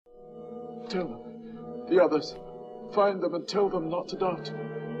Tell them, the others, find them and tell them not to doubt.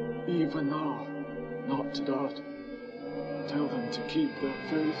 Even now, not to doubt. Tell them to keep their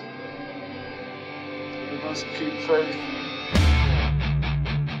faith. They must keep faith.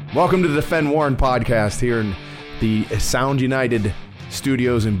 Welcome to the Fen Warren podcast here in the Sound United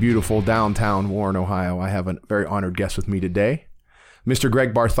studios in beautiful downtown Warren, Ohio. I have a very honored guest with me today, Mr.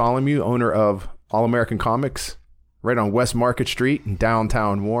 Greg Bartholomew, owner of All American Comics, right on West Market Street in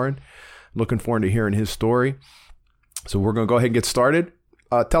downtown Warren. Looking forward to hearing his story. So we're going to go ahead and get started.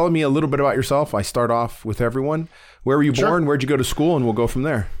 Telling me a little bit about yourself. I start off with everyone. Where were you born? Where'd you go to school? And we'll go from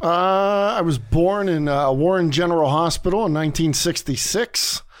there. I was born in Warren General Hospital in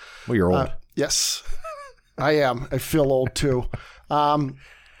 1966. Well, you're old. Yes, I am. I feel old too.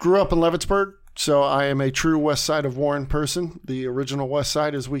 Grew up in Leavittsburg, so I am a true West Side of Warren person. The original West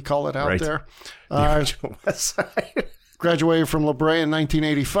Side, as we call it out there. The original West Side. Graduated from La Brea in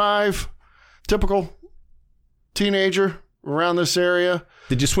 1985. Typical teenager around this area.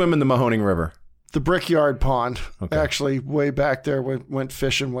 Did you swim in the Mahoning River? The Brickyard Pond. Okay. Actually, way back there, went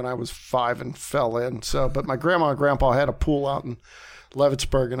fishing when I was 5 and fell in. So, but my grandma and grandpa had a pool out in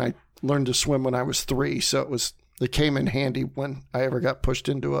Leavittsburg, and I learned to swim when I was 3. So it came in handy when I ever got pushed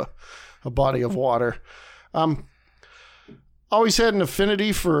into a body of water. Always had an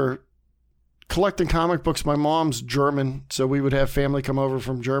affinity for collecting comic books. My mom's German, so we would have family come over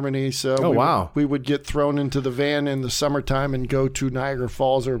from Germany. So we would get thrown into the van in the summertime and go to Niagara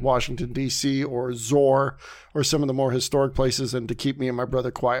Falls or Washington, D.C. or Zoar or some of the more historic places. And to keep me and my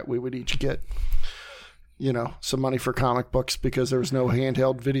brother quiet, we would each get, some money for comic books because there was no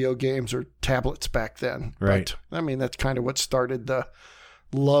handheld video games or tablets back then. Right. But, that's kind of what started the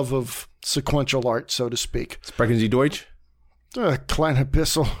love of sequential art, so to speak. Sprechen Sie Deutsch? Kleine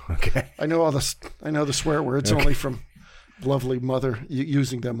Bissel. Okay. I know the swear words only from lovely mother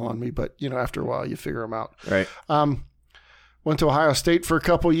using them on me, but after a while you figure them out. Right. Went to Ohio State for a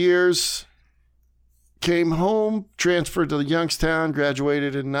couple years, came home, transferred to Youngstown,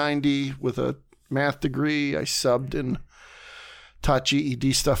 graduated in 90 with a math degree. I subbed and taught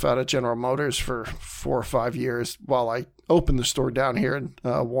GED stuff out at General Motors for 4 or 5 years while I opened the store down here in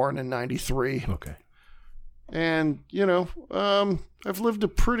Warren in 93. Okay. And, I've lived a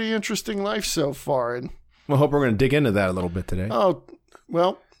pretty interesting life so far. And I hope we're going to dig into that a little bit today. Oh,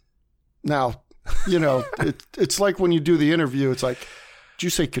 well, now, it's like when you do the interview, it's like, did you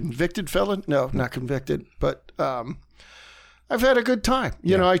say convicted felon? No, not convicted. But I've had a good time.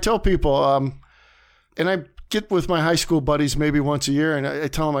 I tell people, and I get with my high school buddies maybe once a year, and I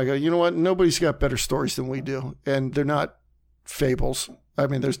tell them, I go, you know what? Nobody's got better stories than we do. And they're not fables. I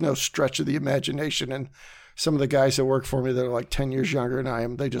mean, there's no stretch of the imagination. And some of the guys that work for me that are like 10 years younger than I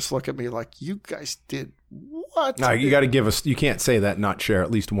am, they just look at me like, you guys did what? No, you got to give us, you can't say that and not share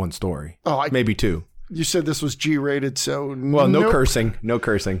at least one story. Oh, maybe 2. You said this was G-rated, so... Well, no cursing. No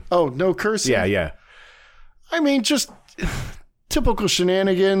cursing. Oh, no cursing? Yeah. I mean, just typical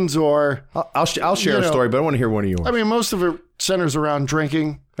shenanigans or... I'll share a story, but I want to hear one of yours. I mean, most of it centers around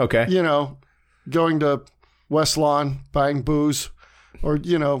drinking. Okay. Going to West Lawn, buying booze. Or,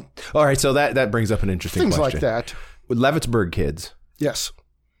 All right, so that brings up an interesting things question. Things like that. With Leavittsburg kids. Yes.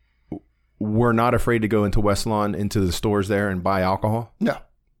 Were not afraid to go into West Lawn, into the stores there and buy alcohol? No.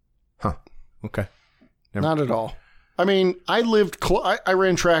 Huh. Okay. Not at all. I mean, I lived, I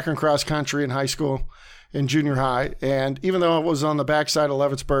ran track and cross country in high school and junior high. And even though I was on the backside of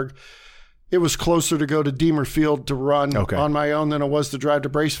Leavittsburg, it was closer to go to Deemer Field to run on my own than it was to drive to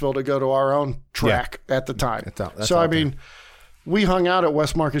Braceville to go to our own track at the time. We hung out at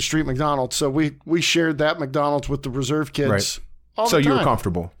West Market Street McDonald's, so we shared that McDonald's with the reserve kids all the time. So you were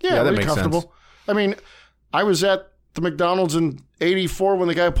comfortable. Yeah, that makes sense. I mean, I was at the McDonald's in 84 when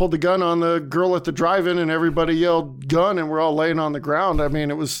the guy pulled the gun on the girl at the drive-in and everybody yelled gun and we're all laying on the ground. I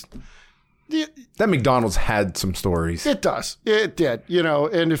mean, it was... That McDonald's had some stories. It does. It did,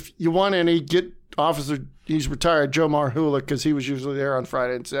 and if you want any, get Officer, he's retired, Joe Marhula, because he was usually there on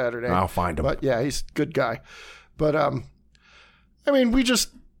Friday and Saturday. I'll find him. But yeah, he's a good guy. But, I mean, we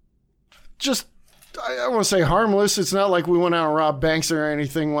just I want to say harmless. It's not like we went out and robbed banks or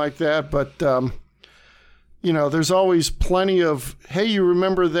anything like that. But, there's always plenty of, hey, you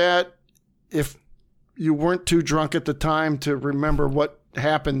remember that if you weren't too drunk at the time to remember what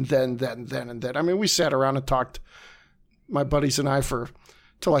happened then. I mean, we sat around and talked, my buddies and I, till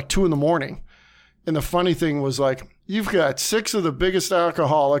like 2 a.m. And the funny thing was like, you've got 6 of the biggest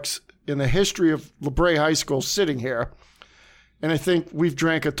alcoholics in the history of La Brea High School sitting here. And I think we've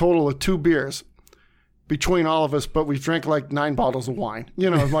drank a total of 2 beers. between all of us, but we drank like 9 bottles of wine. You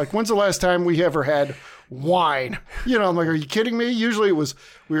know, I'm like, when's the last time we ever had wine? You know, I'm like, are you kidding me? Usually we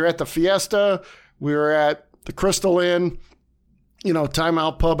were at the Fiesta, we were at the Crystal Inn, you know, Time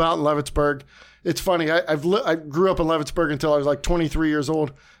Out Pub out in Leavittsburg. It's funny. I grew up in Leavittsburg until I was like 23 years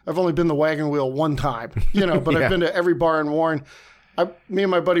old. I've only been the Wagon Wheel one time, you know, but I've been to every bar in Warren. Me and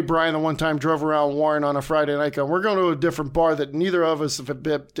my buddy Brian the one time drove around Warren on a Friday night going, we're going to a different bar that neither of us have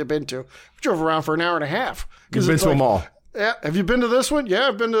been to. We drove around for an hour and a half. You've been to them all. Yeah. Have you been to this one? Yeah,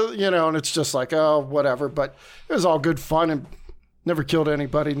 I've been to, you know, and it's just like, oh, whatever. But it was all good fun and never killed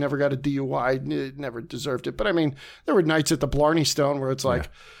anybody, never got a DUI, never deserved it. But I mean, there were nights at the Blarney Stone where it's like,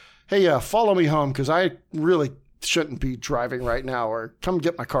 hey, follow me home because I really shouldn't be driving right now, or come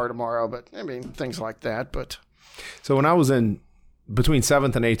get my car tomorrow. But I mean, things like that. But so when I was in between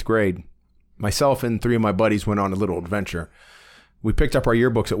 7th and 8th grade, myself and 3 of my buddies went on a little adventure. We picked up our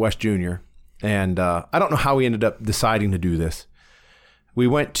yearbooks at West Junior, and I don't know how we ended up deciding to do this. We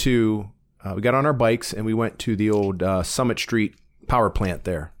went to, we got on our bikes, and we went to the old Summit Street power plant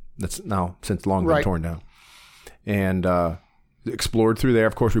there. That's now since long been torn down. And explored through there.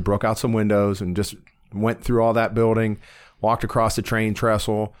 Of course, we broke out some windows and just went through all that building, walked across the train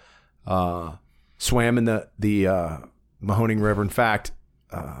trestle, swam in the Mahoning River. In fact,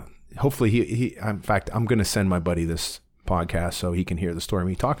 hopefully in fact, I'm going to send my buddy this podcast so he can hear the story of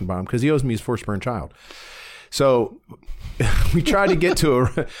me talking about him because he owes me his firstborn child. So we tried to get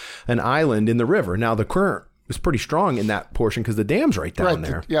to an island in the river. Now the current was pretty strong in that portion because the dam's right down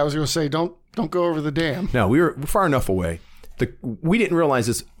there. Yeah, I was going to say, don't go over the dam. No, we were far enough away. We didn't realize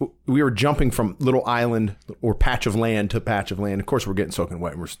this. We were jumping from little island or patch of land to patch of land. Of course, we're getting soaking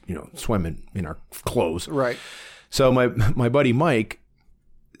wet. And we're swimming in our clothes. Right. So my buddy Mike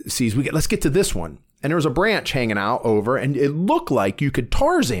sees let's get to this one, and there was a branch hanging out over, and it looked like you could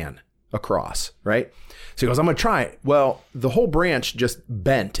Tarzan across, right? So he goes, I'm gonna try it. Well, the whole branch just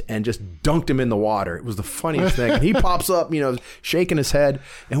bent and just dunked him in the water. It was the funniest thing. And he pops up, shaking his head,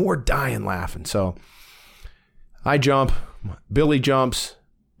 and we're dying laughing. So I jump, Billy jumps,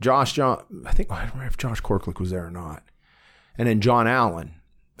 Josh jumps. I don't remember if Josh Corklick was there or not, and then John Allen,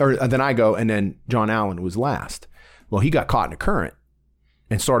 or then I go, and then John Allen was last. Well, he got caught in a current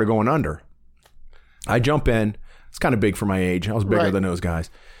and started going under. I jump in. It's kind of big for my age. I was bigger than those guys.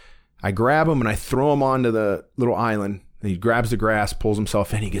 I grab him and I throw him onto the little island. He grabs the grass, pulls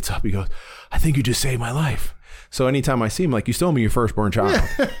himself in. He gets up. He goes, I think you just saved my life. So anytime I see him, like, you still owe me your firstborn child.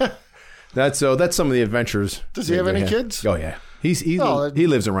 That's some of the adventures. Does he have any kids? Oh, yeah. He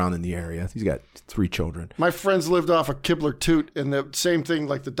lives around in the area. He's got 3 children. My friends lived off of Kibler Toot, and the same thing,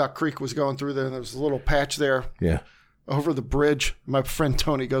 like the Duck Creek was going through there, and there was a little patch there. Yeah. Over the bridge. My friend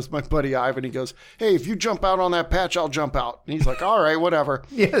Tony goes, my buddy Ivan, he goes, hey, if you jump out on that patch, I'll jump out. And he's like, all right, whatever.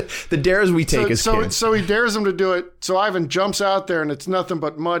 Yeah, the dares we take as kids. So he dares him to do it. So Ivan jumps out there, and it's nothing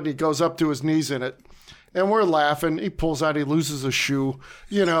but mud, and he goes up to his knees in it. And we're laughing. He pulls out, he loses a shoe,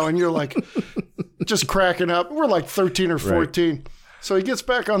 and you're like just cracking up. We're like 13 or 14. Right. So he gets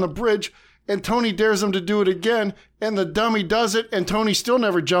back on the bridge, and Tony dares him to do it again, and the dummy does it, and Tony still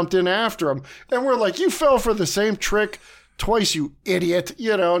never jumped in after him. And we're like, you fell for the same trick twice, you idiot,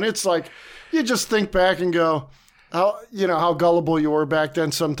 and it's like, you just think back and go, how gullible you were back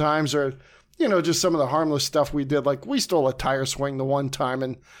then sometimes, or, just some of the harmless stuff we did. Like, we stole a tire swing the one time,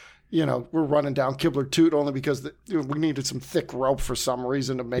 and, we're running down Kibler Toot only because we needed some thick rope for some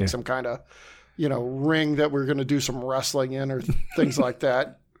reason to make some kind of, ring that we're going to do some wrestling in or things like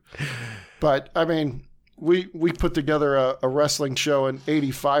that. But, I mean, we put together a wrestling show in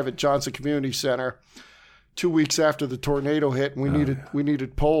 '85 at Johnson Community Center 2 weeks after the tornado hit, and we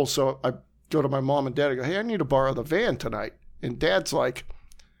needed poles. So I go to my mom and dad. I go, hey, I need to borrow the van tonight. And Dad's like,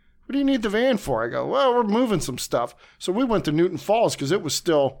 what do you need the van for? I go, well, we're moving some stuff. So we went to Newton Falls because it was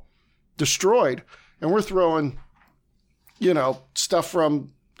still destroyed. And we're throwing, stuff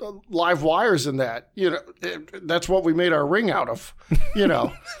from live wires in that. That's what we made our ring out of,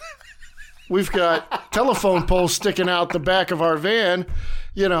 We've got telephone poles sticking out the back of our van,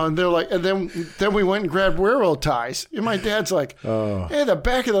 and they're like, and then we went and grabbed railroad ties. And my dad's like, hey, the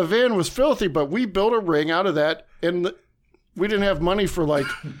back of the van was filthy, but we built a ring out of that, and we didn't have money for like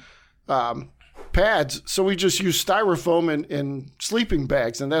pads, so we just used styrofoam and sleeping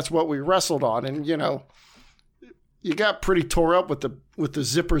bags, and that's what we wrestled on. And you got pretty tore up with the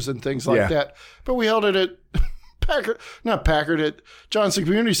zippers and things like that. But we held it at at Johnson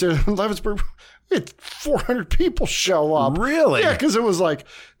Community Center in Leavittsburg. We had 400 people show up. Really? Yeah, because it was like,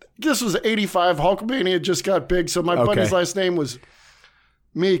 this was '85. Hulkamania just got big, so my buddy's last name was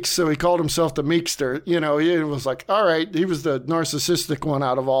Meeks, so he called himself the Meekster. He was like, all right, he was the narcissistic one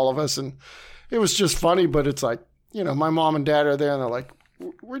out of all of us. And it was just funny, but it's like, my mom and dad are there and they're like,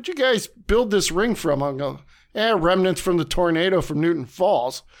 where'd you guys build this ring from? I go, remnants from the tornado from Newton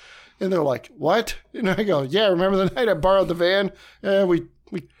Falls. And they're like, what? And I go, yeah, remember the night I borrowed the van? We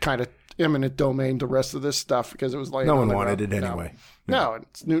kind of eminent domained the rest of this stuff because it was like no one wanted it anyway. No,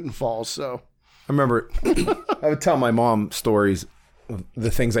 it's Newton Falls, so. I remember I would tell my mom stories of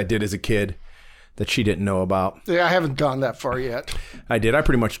the things I did as a kid that she didn't know about. Yeah, I haven't gone that far yet. I did. I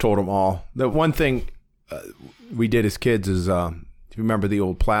pretty much told them all. The one thing we did as kids is, if you remember the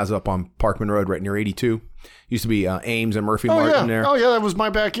old plaza up on Parkman Road right near 82? Used to be Ames and Murphy Martin there. Oh, yeah, that was my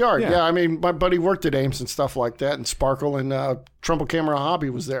backyard. Yeah, I mean, my buddy worked at Ames and stuff like that, and Sparkle and Trumbull Camera Hobby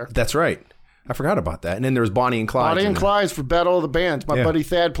was there. That's right. I forgot about that. And then there was Bonnie and Clyde. Bonnie and Clyde's for Battle of the Bands. My buddy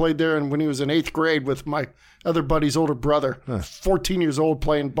Thad played there and when he was in 8th grade with my other buddy's older brother, 14 years old,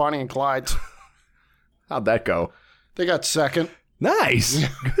 playing Bonnie and Clyde's. How'd that go? They got second. Nice.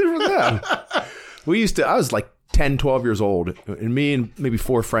 Good for them. I was like 10, 12 years old, and me and maybe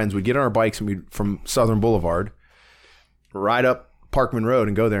 4 friends would get on our bikes and we'd from Southern Boulevard, ride up Parkman Road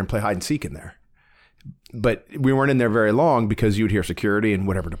and go there and play hide and seek in there. But we weren't in there very long because you would hear security and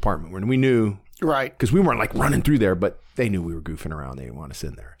whatever department we're in. We knew, right? Because we weren't like running through there, but they knew we were goofing around. They didn't want us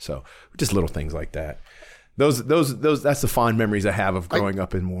in there. So just little things like that. Those that's the fond memories I have of growing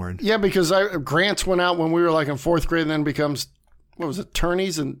up in Warren. Yeah, because Grants went out when we were like in 4th grade and then becomes, what was it,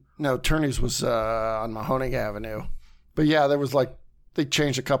 Turney's? Turney's was on Mahoning Avenue. But yeah, there was like, they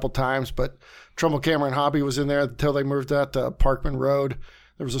changed a couple times, but Trumbull Camera and Hobby was in there until they moved out to Parkman Road.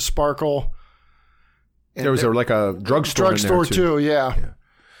 There was a Sparkle. There was like a drugstore in there too, yeah.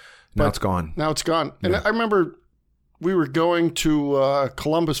 Now it's gone. Now it's gone. And I remember we were going to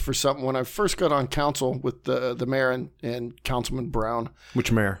Columbus for something when I first got on council with the mayor and Councilman Brown.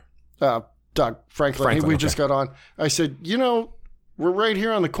 Which mayor? Doug Franklin. We just got on. I said, we're right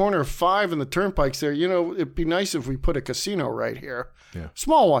here on the corner of 5 and the turnpikes there. It'd be nice if we put a casino right here. Yeah.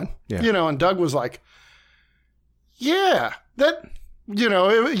 Small one. Yeah. And Doug was like, yeah, that...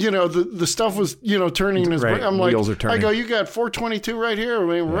 the stuff was, turning in his brain. I'm like, wheels are turning. I go, you got 422 right here. I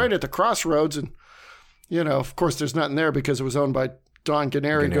mean, right at the crossroads. And, of course, there's nothing there because it was owned by Don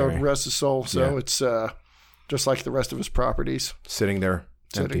Gennari, God rest his soul. So it's just like the rest of his properties. Sitting there.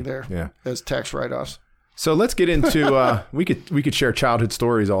 As tax write-offs. So let's get into, we could share childhood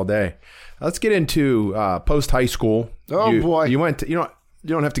stories all day. Let's get into post-high school. Oh, boy. You went to, you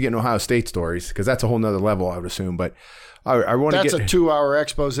don't have to get into Ohio State stories because that's a whole nother level, I would assume. But I want to get... That's a 2-hour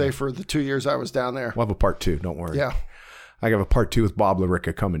expose for the 2 years I was down there. We'll have a part 2, don't worry. Yeah. I have a part 2 with Bob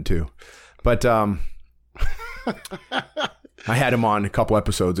LaRicca coming too. But I had him on a couple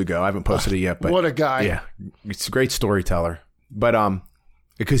episodes ago. I haven't posted it yet. But what a guy. Yeah. It's a great storyteller. But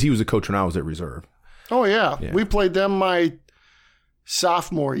because he was a coach when I was at reserve. Oh, yeah. We played them my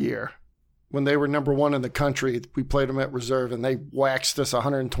sophomore year. When they were number 1 in the country, we played them at reserve, and they waxed us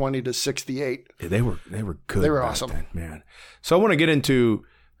 120-68. Yeah, they were good. They were awesome, then, man. So I want to get into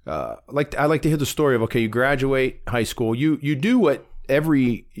I like to hear the story of you graduate high school, you do what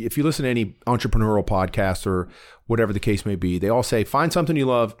if you listen to any entrepreneurial podcast or whatever the case may be, they all say find something you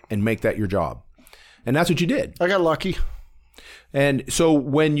love and make that your job, and that's what you did. I got lucky. And so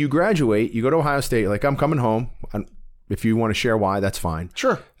when you graduate, you go to Ohio State. Like I'm coming home. If you want to share why, that's fine.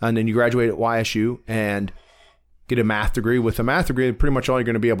 Sure. And then you graduate at YSU and get a math degree. With a math degree, pretty much all you're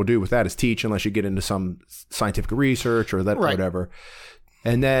going to be able to do with that is teach, unless you get into some scientific research or whatever.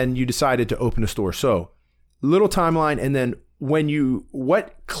 And then you decided to open a store. So little timeline. And then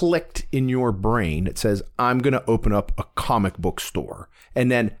what clicked in your brain that says, I'm going to open up a comic book store?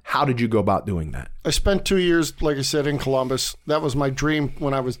 And then how did you go about doing that? I spent 2 years, like I said, in Columbus. That was my dream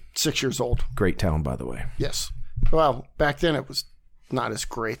when I was 6 years old. Great town, by the way. Yes. Well, back then it was not as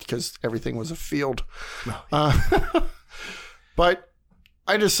great because everything was a field. But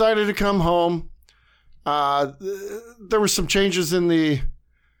I decided to come home. There were some changes in the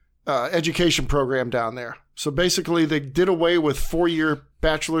education program down there. So basically they did away with 4-year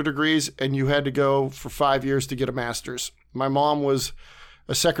bachelor degrees and you had to go for 5 years to get a master's. My mom was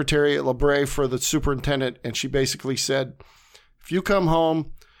a secretary at LeBray for the superintendent, and she basically said, if you come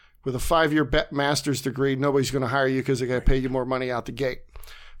home with a 5-year master's degree, nobody's going to hire you because they got to pay you more money out the gate.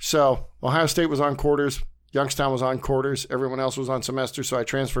 So Ohio State was on quarters. Youngstown was on quarters. Everyone else was on semester. So I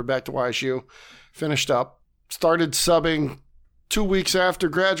transferred back to YSU, finished up, started subbing 2 weeks after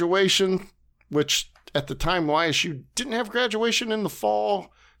graduation, which at the time YSU didn't have graduation in the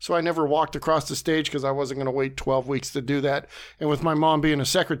fall. So I never walked across the stage because I wasn't going to wait 12 weeks to do that. And with my mom being a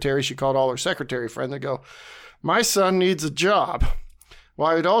secretary, she called all her secretary friends and go, my son needs a job. Well,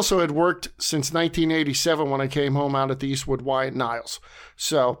 I had worked since 1987 when I came home out at the Eastwood Y at Niles.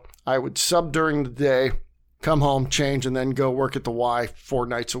 So I would sub during the day, come home, change, and then go work at the Y 4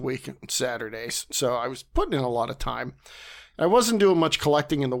 nights a week on Saturdays. So I was putting in a lot of time. I wasn't doing much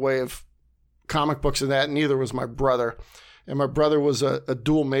collecting in the way of comic books and that, and neither was my brother. And my brother was a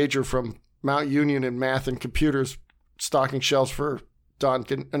dual major from Mount Union in math and computers, stocking shelves for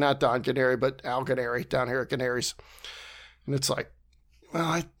not Don Canary, but Al Canary down here at Canaries. And it's like, well,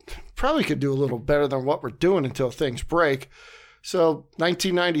 I probably could do a little better than what we're doing until things break. So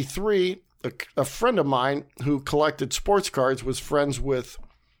 1993, a friend of mine who collected sports cards was friends with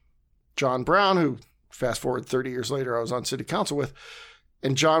John Brown, who fast forward 30 years later, I was on city council with.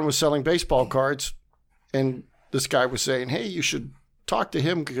 And John was selling baseball cards. And this guy was saying, hey, you should talk to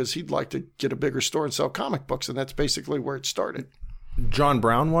him because he'd like to get a bigger store and sell comic books. And that's basically where it started. John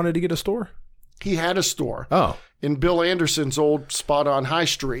Brown wanted to get a store? He had a store. Oh. In Bill Anderson's old spot on High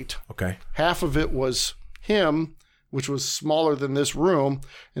Street. Okay. Half of it was him, which was smaller than this room,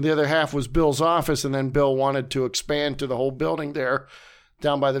 and the other half was Bill's office, and then Bill wanted to expand to the whole building there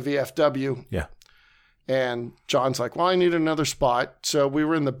down by the VFW. Yeah. And John's like, well, I need another spot. So we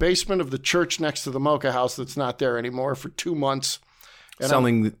were in the basement of the church next to the Mocha House that's not there anymore for 2 months. And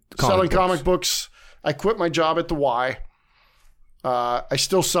selling comic books. I quit my job at the Y. I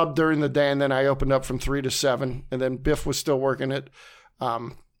still subbed during the day, and then I opened up from 3 to 7, and then Biff was still working it.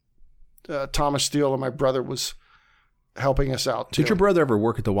 Thomas Steele and my brother was helping us out too. Did your brother ever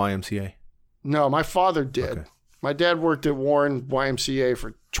work at the YMCA? No, my father did. Okay. My dad worked at Warren YMCA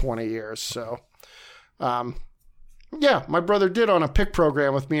for 20 years. So, yeah, my brother did on a PIC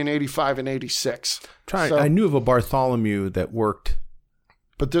program with me in 85 and 86. I knew of a Bartholomew that worked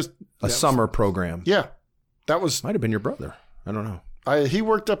but summer program. Yeah, that was... Might have been your brother. I don't know. He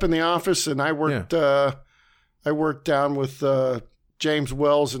worked up in the office, and I worked I worked down with James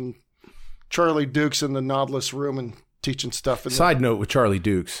Wells and Charlie Dukes in the Nautilus room and teaching stuff. Side note with Charlie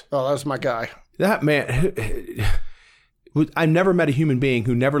Dukes. Oh, that was my guy. That man, I never met a human being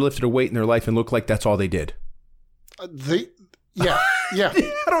who never lifted a weight in their life and looked like that's all they did. Yeah.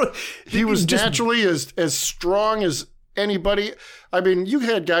 He was naturally as strong as anybody. I mean, you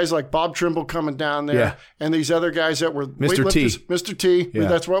had guys like Bob Trimble coming down there, and these other guys that were Mr. T. Mr. T. Yeah.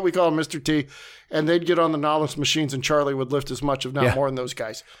 That's what we call him, Mr. T. And they'd get on the Nautilus machines, and Charlie would lift as much, if not more, than those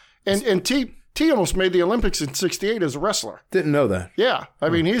guys. And T almost made the Olympics in '68 as a wrestler. Didn't know that. Yeah. I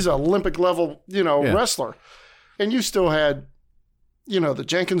mean, he's an Olympic level, wrestler. And you still had, the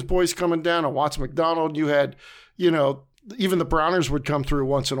Jenkins boys coming down and Watts McDonald. You had, even the Browners would come through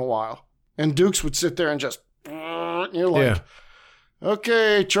once in a while. And Dukes would sit there and just, you're like,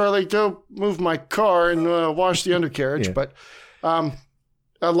 okay, Charlie, go move my car and wash the undercarriage. Yeah. But I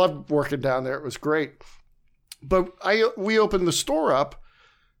loved working down there. It was great. But we opened the store up.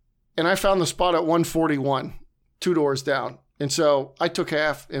 And I found the spot at 141, 2 doors down. And so I took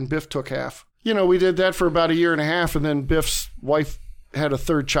half and Biff took half. We did that for about a year and a half. And then Biff's wife had a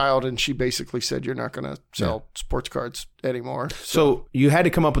third child, and she basically said, you're not going to sell sports cards anymore. So you had to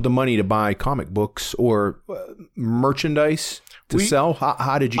come up with the money to buy comic books or merchandise to sell?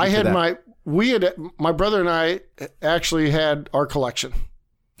 How did you get that? My brother and I actually had our collection.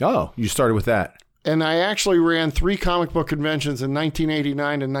 Oh, you started with that. And I actually ran 3 comic book conventions in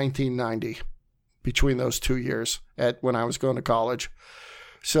 1989 and 1990 between those 2 years when I was going to college.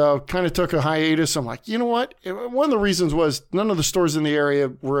 So kind of took a hiatus. I'm like, you know what? One of the reasons was none of the stores in the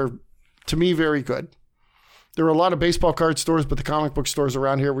area were, to me, very good. There were a lot of baseball card stores, but the comic book stores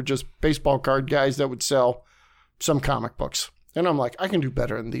around here were just baseball card guys that would sell some comic books. And I'm like, I can do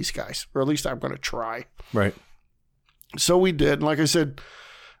better than these guys, or at least I'm going to try. Right. So we did. And like I said,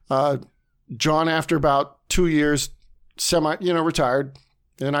 John, after about 2 years, retired,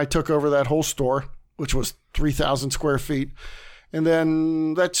 and I took over that whole store, which was 3,000 square feet. And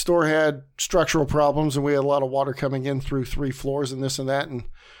then that store had structural problems, and we had a lot of water coming in through 3 floors and this and that. And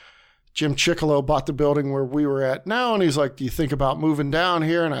Jim Chickalo bought the building where we were at now, and he's like, do you think about moving down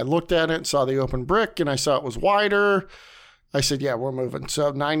here? And I looked at it and saw the open brick, and I saw it was wider. I said, yeah, we're moving.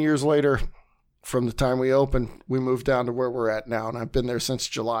 So 9 years later, from the time we opened, we moved down to where we're at now, and I've been there since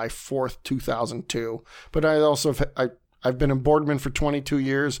July 4th, 2002. But I also I've been in Boardman for 22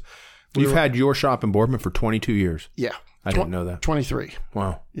 years. You've had your shop in Boardman for 22 years? Yeah. I didn't know that. 23.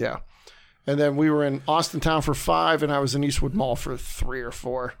 Wow. Yeah. And then we were in Austintown for 5, and I was in Eastwood Mall for 3 or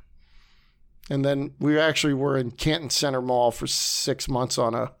 4. And then we actually were in Canton Center Mall for 6 months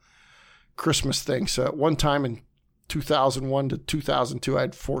on a Christmas thing. So at one time in 2001 to 2002, I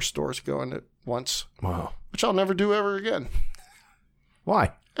had 4 stores going at once. Wow. Which I'll never do ever again.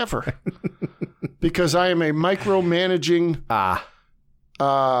 Why? Ever. Because I am a micromanaging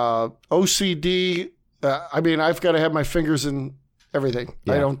OCD. I've got to have my fingers in everything.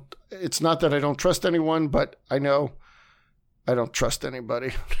 Yeah. It's not that I don't trust anyone, but I know I don't trust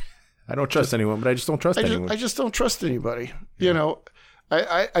anybody. I don't trust anyone, but I just don't trust anyone. I just don't trust anybody. You know,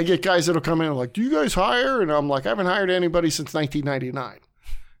 I get guys that'll come in and like, do you guys hire? And I'm like, I haven't hired anybody since 1999.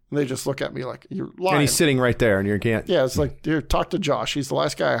 And they just look at me like, you're lying. And he's sitting right there, and you can't. Yeah, it's like, here, talk to Josh. He's the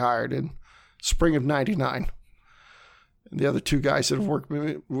last guy I hired in spring of 99. And the other two guys that have worked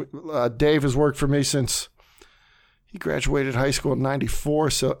with me, Dave has worked for me since he graduated high school in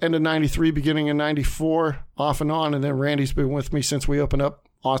 94. So end of 93, beginning of 94, off and on. And then Randy's been with me since we opened up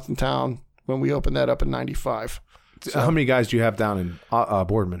Austintown when we opened that up in 95. So, how many guys do you have down in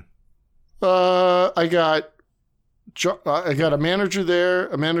Boardman? I got a manager there,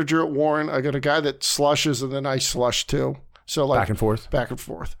 a manager at Warren. I got a guy that slushes, and then I slush too. So like Back and forth? Back and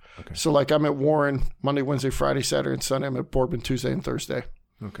forth. Okay. So like I'm at Warren Monday, Wednesday, Friday, Saturday, and Sunday. I'm at Boardman Tuesday and Thursday.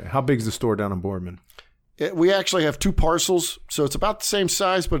 Okay. How big is the store down in Boardman? We actually have two parcels, so it's about the same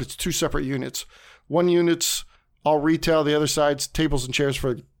size, but it's two separate units. One unit's all retail. The other side's tables and chairs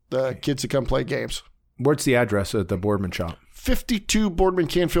for the kids to come play games. What's the address at the Boardman shop? 52 Boardman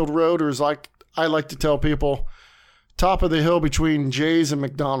Canfield Road, or as like I like to tell people, top of the hill between Jay's and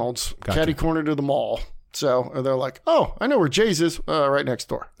McDonald's, Gotcha. catty corner to the mall. So they're like, oh, I know where Jay's is, right next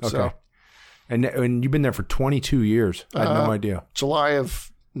door. Okay. So, and you've been there for 22 years. I had no idea. July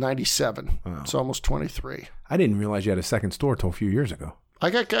of 97. Wow. It's almost 23. I didn't realize you had a second store until a few years ago. I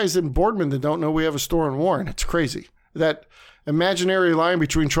got guys in Boardman that don't know we have a store in Warren. It's crazy. That imaginary line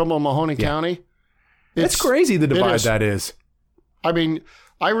between Trumbull and Mahoney County. It's crazy the divide is. that is. I mean,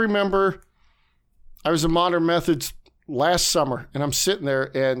 I remember I was in Modern Methods last summer, and I'm sitting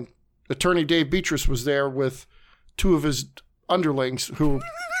there, and Attorney Dave Beatrice was there with two of his underlings who,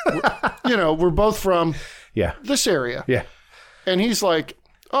 were both from this area. Yeah. And he's like,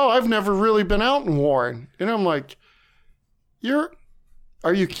 oh, I've never really been out in Warren. And I'm like, I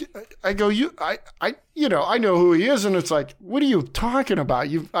go, I know who he is. And it's like, what are you talking about?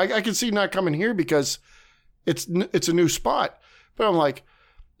 I can see not coming here because it's a new spot. But I'm like,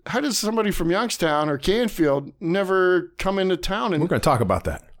 how does somebody from Youngstown or Canfield never come into town? And we're going to talk about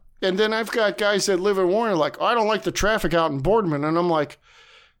that. And then I've got guys that live in Warren like, oh, I don't like the traffic out in Boardman. And I'm like,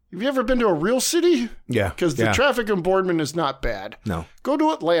 have you ever been to a real city? Yeah. Because the traffic in Boardman is not bad. No. Go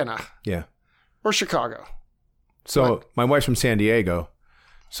to Atlanta. Yeah. Or Chicago. So my wife's from San Diego,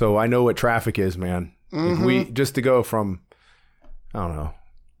 so I know what traffic is, man. Mm-hmm. If we just to go from, I don't know.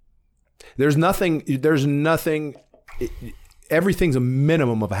 There's nothing. Everything's a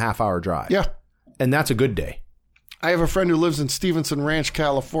minimum of a half-hour drive. Yeah. And that's a good day. I have a friend who lives in Stevenson Ranch,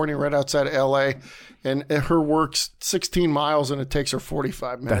 California, right outside of L.A., and her work's 16 miles, and it takes her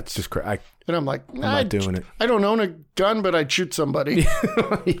 45 minutes. That's just crazy. And I'm like, I'm not doing it. I don't own a gun, but I'd shoot somebody.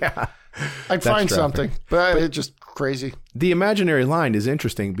 Yeah. I'd find something. But it's just crazy. The imaginary line is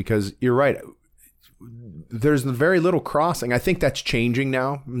interesting because you're right. There's very little crossing. I think that's changing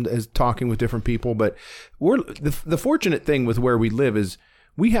now as talking with different people. But the fortunate thing with where we live is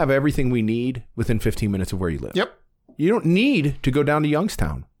we have everything we need within 15 minutes of where you live. Yep. You don't need to go down to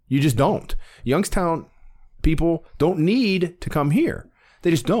Youngstown. You just don't. Youngstown people don't need to come here.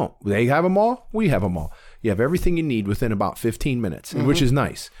 They just don't. They have a mall. We have a mall. You have everything you need within about 15 minutes, which is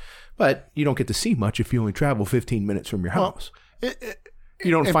nice. But you don't get to see much if you only travel 15 minutes from your house.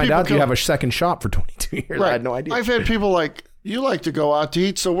 You don't find out you have a second shop for 22 years. Right. I had no idea. I've had people like, you like to go out to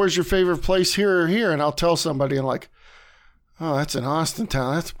eat, so where's your favorite place here or here? And I'll tell somebody and like, oh, that's in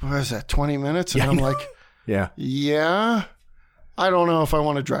Austintown. What is that, 20 minutes? And I'm like, yeah, I don't know if I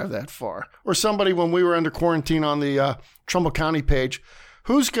want to drive that far. Or somebody, when we were under quarantine on the Trumbull County page,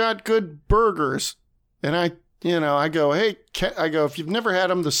 who's got good burgers? And I go, hey, if you've never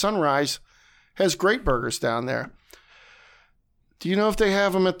had them, the Sunrise has great burgers down there. Do you know if they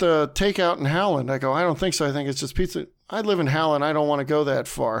have them at the takeout in Howland? I go, I don't think so. I think it's just pizza. I live in Howland. I don't want to go that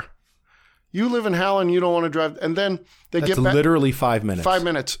far. You live in Howland. You don't want to drive. And then That's get back. Literally 5 minutes. 5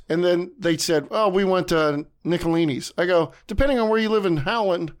 minutes. And then they said, oh, we went to Nicolini's. I go, depending on where you live in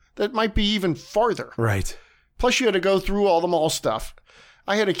Howland, that might be even farther. Right. Plus, you had to go through all the mall stuff.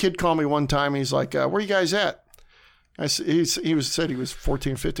 I had a kid call me one time. He's like, where are you guys at? Said he was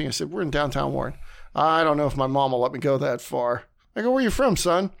 14, 15. I said, we're in downtown Warren. I don't know if my mom will let me go that far. I go, where are you from,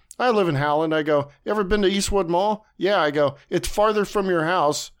 son? I live in Howland. I go, you ever been to Eastwood Mall? Yeah. I go, it's farther from your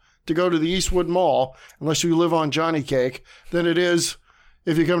house to go to the Eastwood Mall, unless you live on Johnny Cake, than it is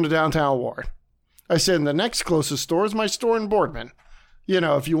if you come to downtown Warren. I said, and the next closest store is my store in Boardman,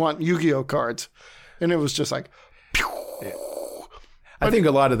 if you want Yu-Gi-Oh cards. And it was just like, pew. I think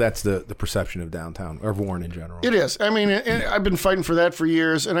a lot of that's the perception of downtown, or Warren in general. It is. I mean, I've been fighting for that for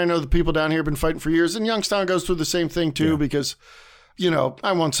years, and I know the people down here have been fighting for years, and Youngstown goes through the same thing too, because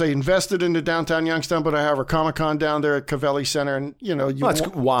I won't say invested into downtown Youngstown, but I have a Comic-Con down there at Covelli Center. And, that's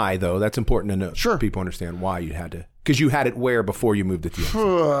why, though. That's important to know. Sure. People understand why you had to. Because you had it where before you moved it to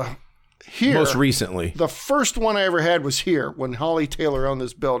Youngstown? Here. Most recently. The first one I ever had was here when Holly Taylor owned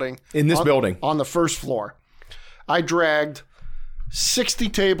this building. In this building? On the first floor. I dragged 60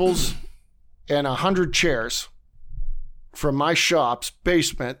 tables and 100 chairs from my shop's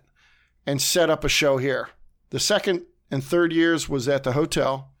basement and set up a show here. The second and third years was at the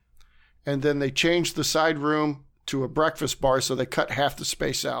hotel, and then they changed the side room to a breakfast bar, so they cut half the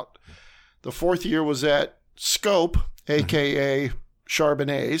space out. The fourth year was at Scope, a.k.a.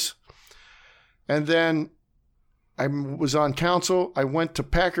 Charbonnet's, and then I was on council. I went to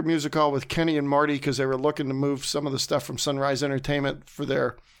Packard Music Hall with Kenny and Marty because they were looking to move some of the stuff from Sunrise Entertainment for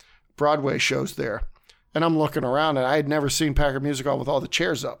their Broadway shows there. And I'm looking around, and I had never seen Packard Music Hall with all the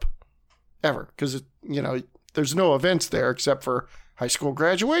chairs up, ever, because, there's no events there except for high school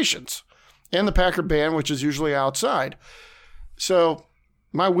graduations and the Packard Band, which is usually outside. So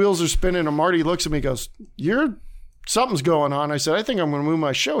my wheels are spinning, and Marty looks at me and goes, something's going on. I said, I think I'm going to move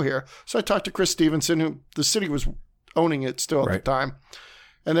my show here. So I talked to Chris Stevenson, who the city was owning it still at the time.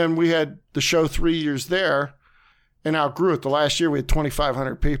 And then we had the show 3 years there and outgrew it. The last year we had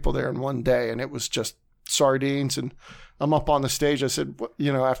 2,500 people there in one day, and it was just sardines. And I'm up on the stage. I said,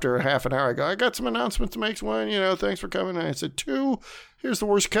 after a half an hour, I go, I got some announcements to make. One, thanks for coming. And I said, 2, here's the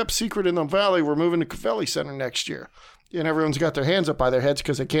worst kept secret in the valley. We're moving to Covelli Center next year. And everyone's got their hands up by their heads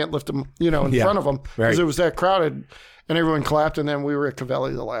because they can't lift them, in front of them because it was that crowded. And everyone clapped. And then we were at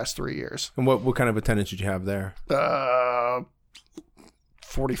Covelli the last 3 years. And what kind of attendance did you have there?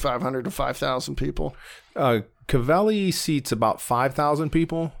 4,500 to 5,000 people. Covelli seats about 5,000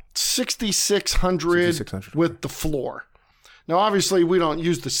 people. 6,600 with the floor. Now, obviously, we don't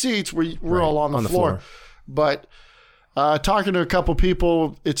use the seats. We're all on the floor. But talking to a couple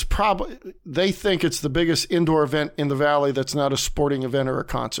people, it's probably they think it's the biggest indoor event in the valley that's not a sporting event or a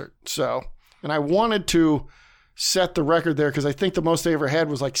concert. So, and I wanted to set the record there because I think the most they ever had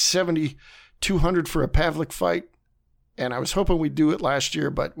was like 7,200 for a Pavlik fight. And I was hoping we'd do it last year,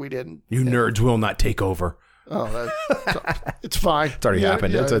 but we didn't. You nerds will not take over. Oh, it's fine. It's already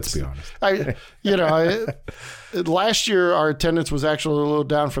happened. Let's be honest. Last year our attendance was actually a little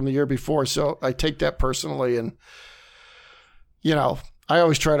down from the year before, so I take that personally. And I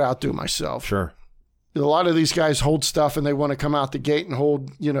always try to outdo myself. Sure. A lot of these guys hold stuff and they want to come out the gate and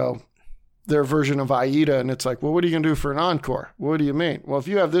hold, their version of Aida, and it's like, well, what are you going to do for an encore? What do you mean? Well, if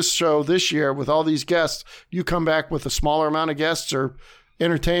you have this show this year with all these guests, you come back with a smaller amount of guests or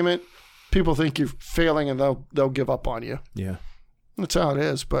entertainment, people think you're failing and they'll give up on you. Yeah. That's how it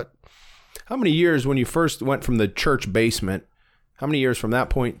is. But how many years when you first went from the church basement, how many years from that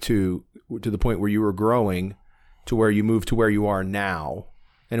point to the point where you were growing to where you moved to where you are now?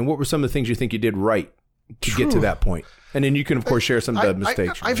 And what were some of the things you think you did right to get to that point? And then you can, of course, share some of the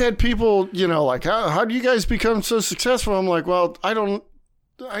mistakes. I've had people, like, how do you guys become so successful? I'm like, well, I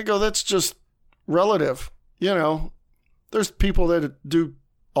go, that's just relative. There's people that do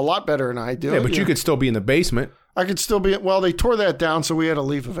a lot better than I do. Yeah, but you could still be in the basement. I could still be, they tore that down, so we had to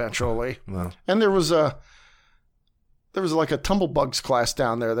leave eventually. Wow. And there was like a tumblebugs class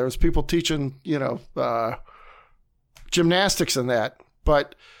down there. There was people teaching, gymnastics and that.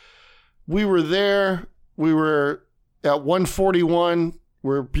 But we were there. We were at 141,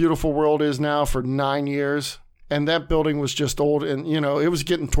 where Beautiful World is now, for 9 years. And that building was just old. And, it was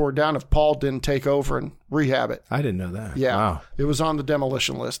getting torn down if Paul didn't take over and rehab it. I didn't know that. Yeah. Wow. It was on the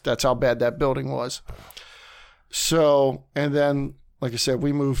demolition list. That's how bad that building was. So, and then, like I said,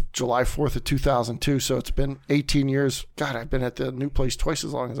 we moved July 4th of 2002. So it's been 18 years. God, I've been at the new place twice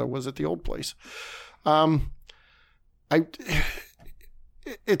as long as I was at the old place.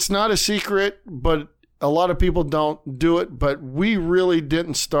 It's not a secret, but a lot of people don't do it. But we really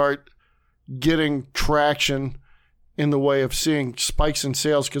didn't start getting traction in the way of seeing spikes in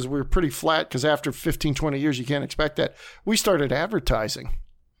sales because we were pretty flat, because after 15, 20 years, you can't expect that. We started advertising.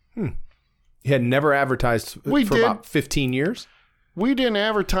 You had never advertised for about 15 years? We didn't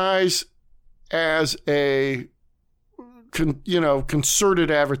advertise as a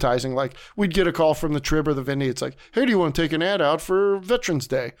concerted advertising. Like, we'd get a call from the Trib or the Vindy. It's like, hey, do you want to take an ad out for Veterans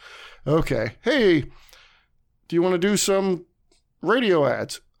Day? Okay. Hey, do you want to do some radio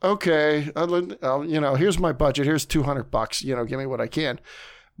ads? Okay. Here's my budget. Here's $200. Give me what I can.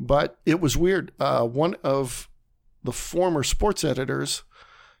 But it was weird. One of the former sports editors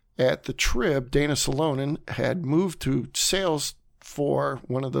at the Trib, Dana Salonen, had moved to sales for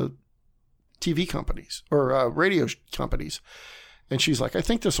one of the TV companies or radio companies. And she's like, I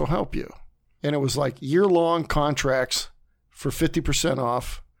think this will help you. And it was like year-long contracts for 50%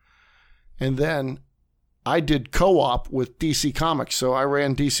 off. And then I did co-op with DC Comics. So I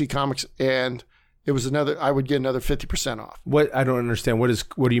ran DC Comics, and it was I would get another 50% off. What? I don't understand. What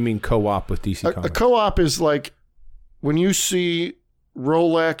do you mean co-op with DC Comics? A co-op is like when you see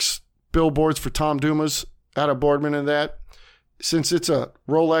Rolex billboards for Tom Dumas out of Boardman and that, since it's a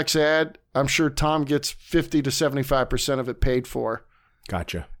Rolex ad, I'm sure Tom gets 50 to 75% of it paid for.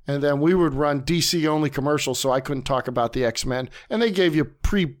 Gotcha. And then we would run DC only commercials, so I couldn't talk about the X-Men. And they gave you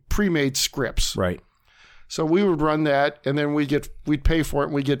pre-made scripts. Right. So we would run that, and then we'd pay for it,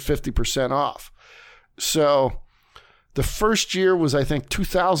 and we'd get 50% off. So the first year was, I think,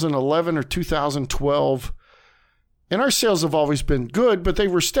 2011 or 2012. And our sales have always been good, but they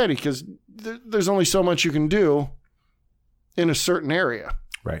were steady because there's only so much you can do in a certain area.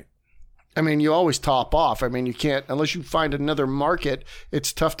 Right. I mean, you always top off. I mean, you can't, unless you find another market,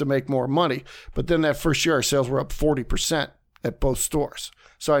 it's tough to make more money. But then that first year, our sales were up 40% at both stores.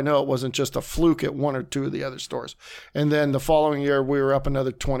 So I know it wasn't just a fluke at one or two of the other stores. And then the following year, we were up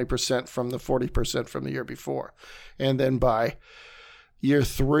another 20% from the 40% from the year before. And then by year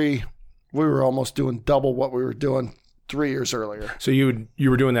 3, we were almost doing double what we were doing 3 years earlier. So you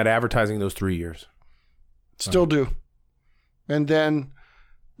were doing that advertising those 3 years? Still do. And then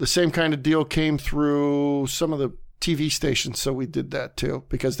the same kind of deal came through some of the TV stations, so we did that too,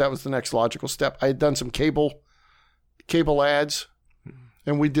 because that was the next logical step. I had done some cable ads,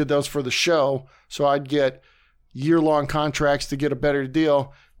 and we did those for the show, so I'd get year-long contracts to get a better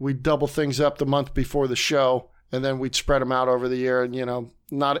deal. We'd double things up the month before the show, and then we'd spread them out over the year, and,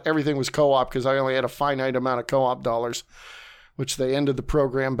 not everything was co-op because I only had a finite amount of co-op dollars, which they ended the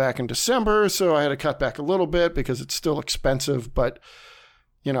program back in December, so I had to cut back a little bit because it's still expensive, but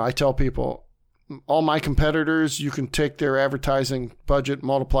I tell people, all my competitors, you can take their advertising budget,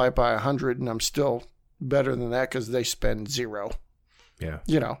 multiply it by 100, and I'm still better than that because they spend zero. Yeah.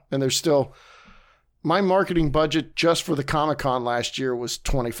 And there's still, my marketing budget just for the Comic-Con last year was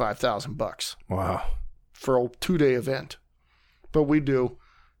 $25,000. Wow. For a 2-day event. But we do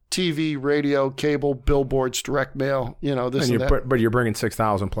TV, radio, cable, billboards, direct mail, this and that. But you're bringing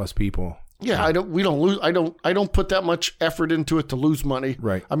 6,000 plus people. Yeah, I don't put that much effort into it to lose money.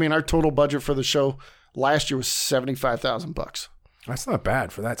 Right. I mean, our total budget for the show last year was $75,000. That's not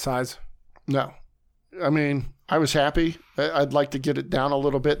bad for that size. No. I mean, I was happy. I'd like to get it down a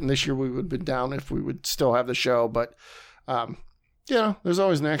little bit, and this year we would have been down if we would still have the show. But, there's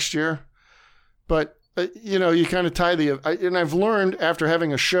always next year. But, you kind of tie and I've learned after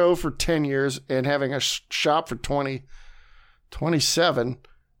having a show for 10 years and having a shop for 27,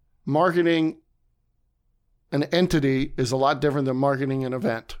 marketing an entity is a lot different than marketing an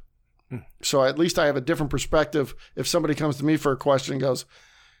event. So at least I have a different perspective. If somebody comes to me for a question and goes,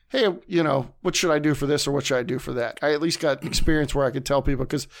 hey, what should I do for this or what should I do for that? I at least got experience where I could tell people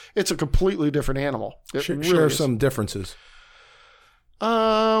because it's a completely different animal. Share some differences.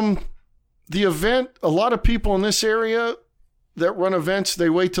 The event, a lot of people in this area that run events, they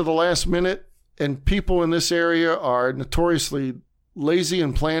wait till the last minute, and people in this area are notoriously lazy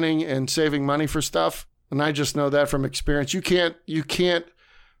in planning and saving money for stuff. And I just know that from experience. You can't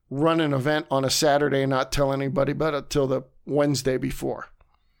run an event on a Saturday and not tell anybody about it till the Wednesday before.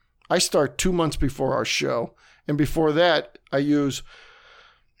 I start 2 months before our show. And before that, I use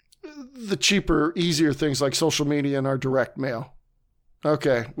the cheaper, easier things like social media and our direct mail.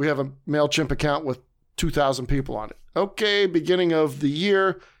 Okay, we have a MailChimp account with 2,000 people on it. Okay, beginning of the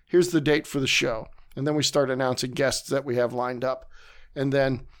year, here's the date for the show. And then we start announcing guests that we have lined up. And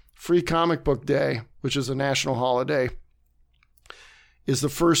then Free Comic Book Day, which is a national holiday, is the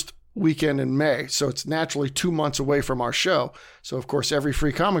first weekend in May. So it's naturally 2 months away from our show. So, of course, every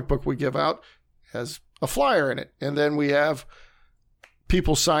free comic book we give out has a flyer in it. And then we have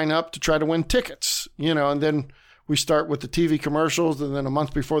people sign up to try to win tickets, and then we start with the TV commercials. And then a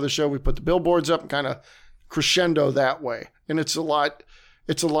month before the show, we put the billboards up and kind of crescendo that way. And it's a lot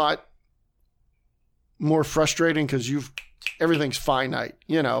more frustrating because everything's finite,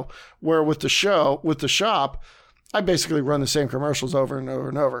 where with the shop, I basically run the same commercials over and over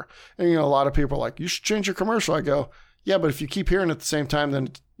and over. And, a lot of people are like, you should change your commercial. I go, yeah, but if you keep hearing it at the same time, then,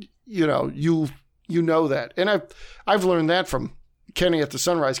 you know that. And I've learned that from Kenny at the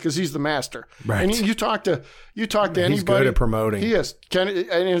Sunrise because he's the master. Right. And you talk to anybody. He's good at promoting. He is. Kenny,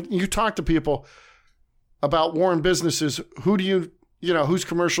 and you talk to people about Warren businesses. Who do whose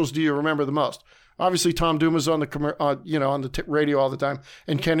commercials do you remember the most? Obviously, Tom Dumas on the radio all the time,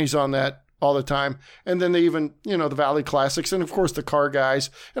 and Kenny's on that all the time. And then they even, the Valley Classics, and of course the car guys.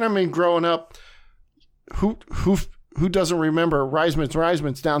 And I mean, growing up, who doesn't remember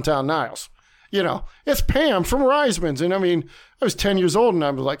Reisman's Downtown Niles? it's Pam from Reisman's. And I mean, I was 10 years old and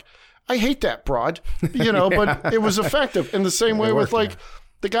I was like, I hate that broad, but it was effective. In the same way with like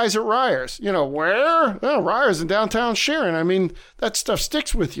the guys at Ryers, where? Oh, Ryers in downtown Sharon. I mean, that stuff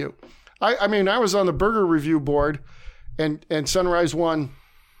sticks with you. I mean, I was on the burger review board and Sunrise won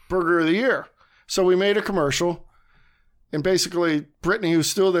Burger of the Year. So we made a commercial and basically Brittany, who's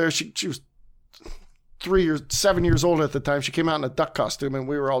still there, she was 7 years old at the time. She came out in a duck costume and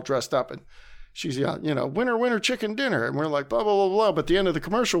we were all dressed up and she's, winner, chicken dinner. And we're like, blah, blah, blah, blah. But the end of the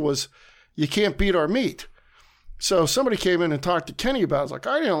commercial was, you can't beat our meat. So somebody came in and talked to Kenny about it. I was like,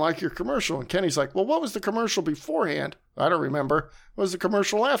 I didn't like your commercial. And Kenny's like, well, what was the commercial beforehand? I don't remember. What was the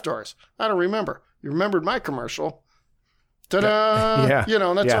commercial after ours? I don't remember. You remembered my commercial. Ta-da!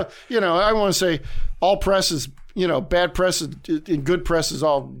 Yeah. That's what, I want to say all press is, bad press is, and good press is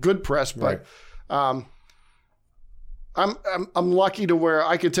all good press. But I'm lucky to where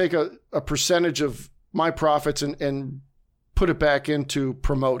I could take a percentage of my profits and put it back into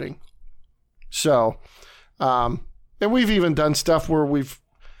promoting. So, and we've even done stuff where we've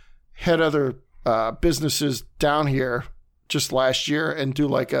had other businesses down here just last year and do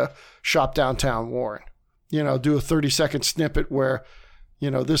like a shop downtown Warren, do a 30-second snippet where,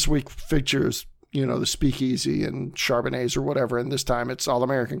 this week features, the Speakeasy and Charbonnets or whatever. And this time it's All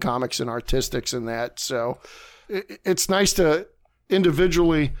American Comics and Artistics and that. So it's nice to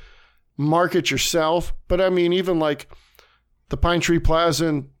individually market yourself. But I mean, even like the Pine Tree Plaza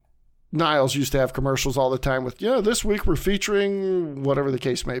and Niles used to have commercials all the time with, this week we're featuring whatever the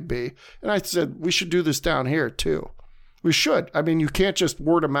case may be. And I said, we should do this down here too. We should. I mean, you can't just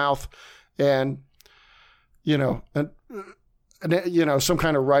word of mouth and, some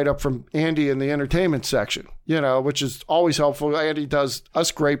kind of write-up from Andy in the entertainment section, which is always helpful. Andy does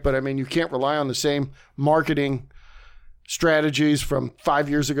us great, but I mean, you can't rely on the same marketing strategies from 5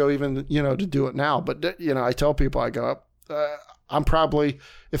 years ago, even, to do it now. But, I tell people, I go, I'm probably,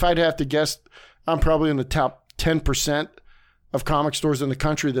 if I'd have to guess, I'm probably in the top 10% of comic stores in the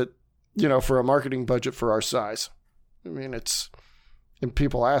country that, for a marketing budget for our size. I mean, and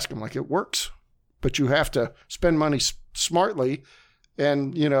people ask, I'm like, it works, but you have to spend money smartly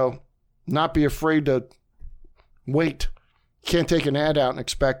and, not be afraid to wait. You can't take an ad out and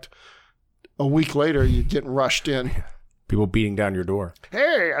expect a week later you're getting rushed in. People beating down your door.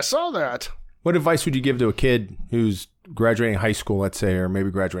 Hey, I saw that. What advice would you give to a kid who's graduating high school, let's say, or maybe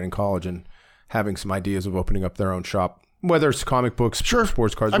graduating college and having some ideas of opening up their own shop, whether it's comic books,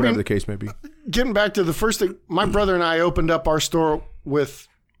 sports cards, whatever the case may be? Getting back to the first thing, my brother and I opened up our store with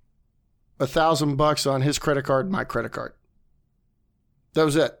 $1,000 on his credit card, my credit card. That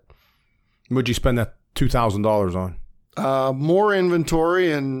was it. What'd you spend that $2,000 on? More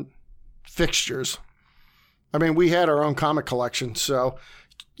inventory and fixtures. I mean, we had our own comic collection, so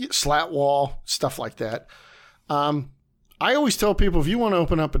slat wall, stuff like that. I always tell people, if you want to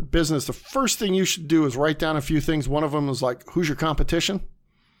open up a business, the first thing you should do is write down a few things. One of them is like, who's your competition?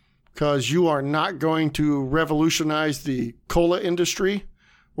 Because you are not going to revolutionize the cola industry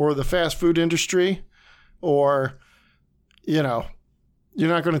or the fast food industry, or, you're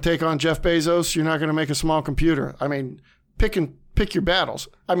not going to take on Jeff Bezos. You're not going to make a small computer. I mean, pick your battles.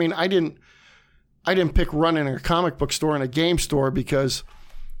 I mean, I didn't pick running a comic book store and a game store because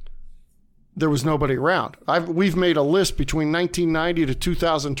there was nobody around. We've made a list between 1990 to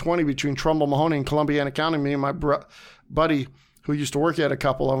 2020 between Trumbull, Mahoney, and Columbiana County. Me and my buddy who used to work at a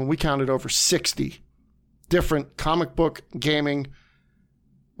couple of them, we counted over 60 different comic book, gaming,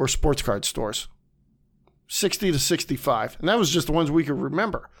 or sports card stores. 60 to 65. And that was just the ones we could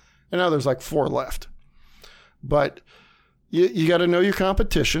remember. And now there's like 4 left. But you got to know your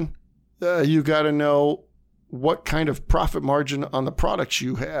competition. You got to know what kind of profit margin on the products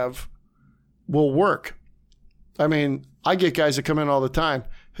you have will work. I mean, I get guys that come in all the time.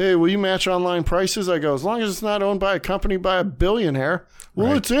 Hey, will you match online prices? I go, as long as it's not owned by a company by a billionaire. Well,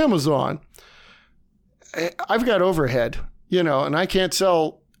 right. It's Amazon. I've got overhead, and I can't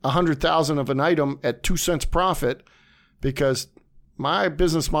sell 100,000 of an item at 2 cents profit because my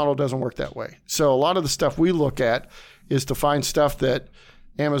business model doesn't work that way. So a lot of the stuff we look at is to find stuff that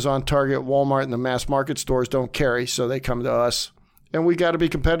Amazon, Target, Walmart, and the mass market stores don't carry, so they come to us. And we got to be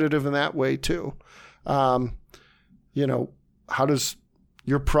competitive in that way too. How does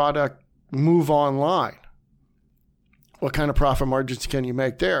your product move online? What kind of profit margins can you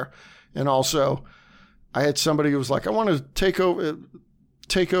make there? And also, I had somebody who was like, I want to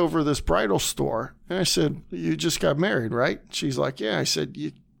take over this bridal store. And I said, you just got married, right? She's like, yeah. I said,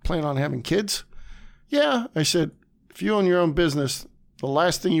 you plan on having kids? Yeah. I said, if you own your own business, the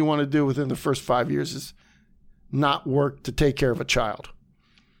last thing you want to do within the first 5 years is not work to take care of a child.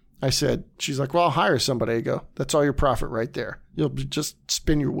 I said, she's like, well, I'll hire somebody. I go, that's all your profit right there. You'll just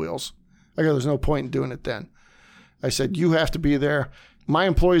spin your wheels. I go, there's no point in doing it then. I said, you have to be there. My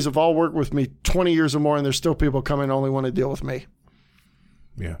employees have all worked with me 20 years or more, and there's still people coming and only want to deal with me.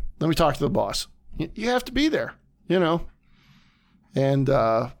 Yeah. Let me talk to the boss. You have to be there, you know. And,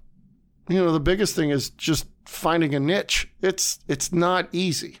 you know, the biggest thing is just finding a niche. It's not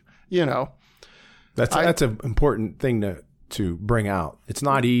easy, you know. That's an important thing to bring out. It's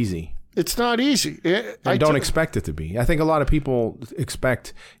not easy. It's not easy. I don't expect it to be. I think a lot of people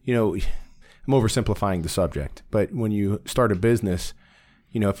expect, you know, I'm oversimplifying the subject, but when you start a business,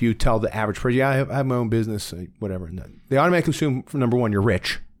 you know, if you tell the average person, yeah, I have my own business, whatever, they automatically assume, number one, you're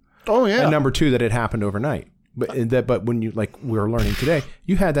rich. Oh, yeah. And number two, that it happened overnight. But when you, like we're learning today,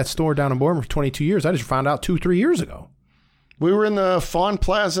 you had that store down in Boardman for 22 years. I just found out 2-3 years ago. We were in the Fawn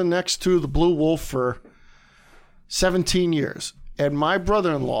Plaza next to the Blue Wolf for 17 years. And my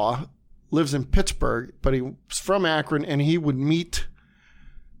brother-in-law lives in Pittsburgh, but he was from Akron, and he would meet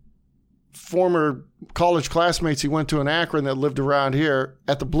former college classmates he went to in Akron that lived around here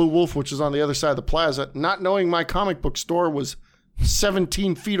at the Blue Wolf, which is on the other side of the plaza, not knowing my comic book store was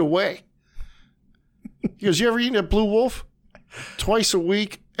 17 feet away. He goes, you ever eaten at Blue Wolf? Twice a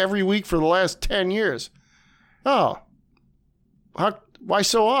week, every week for the last 10 years. Oh, why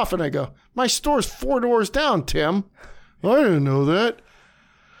so often? I go, my store's 4 doors down, Tim. I didn't know that.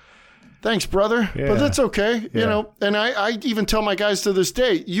 Thanks, brother. Yeah. But that's okay. Yeah. You know, and I even tell my guys to this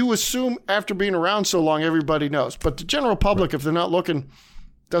day, you assume after being around so long, everybody knows. But the general public, if they're not looking,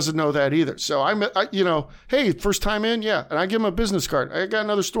 doesn't know that either. So you know, hey, first time in, yeah. And I give them a business card. I got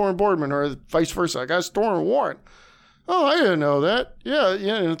another store in Boardman, or vice versa. I got a store in Warren. Oh, I didn't know that. Yeah.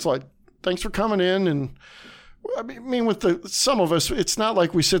 And it's like, thanks for coming in. And I mean, with some of us, it's not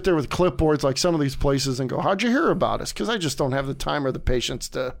like we sit there with clipboards like some of these places and go, how'd you hear about us? Because I just don't have the time or the patience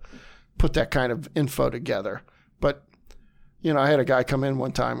to put that kind of info together. But, you know, I had a guy come in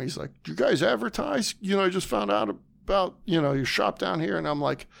one time. He's like, do you guys advertise? You know, I just found out about, you know, your shop down here. And I'm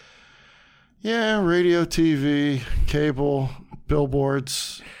like, yeah, radio, TV, cable,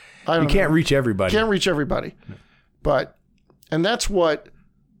 billboards. You can't reach everybody. Can't reach everybody. But, and that's what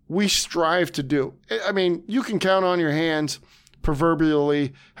we strive to do. I mean, you can count on your hands,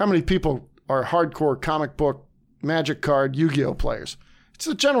 proverbially, how many people are hardcore comic book, Magic card, Yu-Gi-Oh players. It's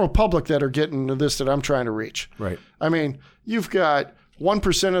the general public that are getting to this that I'm trying to reach. Right. I mean, you've got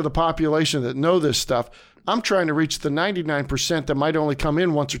 1% of the population that know this stuff. I'm trying to reach the 99% that might only come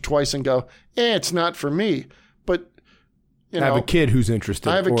in once or twice and go, it's not for me. But, you know, I have a kid who's interested.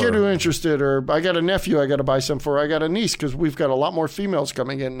 I have a kid who's interested, or I got a nephew I got to buy some for. I got a niece, because we've got a lot more females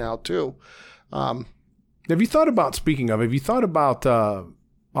coming in now, too. Have you thought about, speaking of,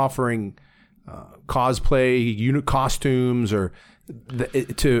 offering cosplay, costumes, or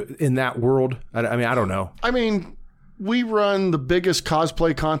in that world? I mean, I don't know. I mean, we run the biggest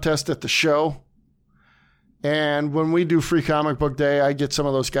cosplay contest at the show. And when we do Free Comic Book Day, I get some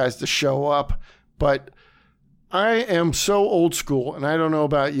of those guys to show up. But I am so old school, and I don't know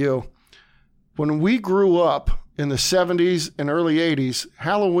about you. When we grew up in the 70s and early 80s,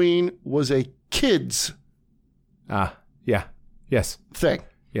 Halloween was a kids' thing.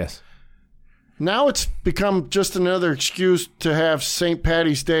 Yes. Now it's become just another excuse to have St.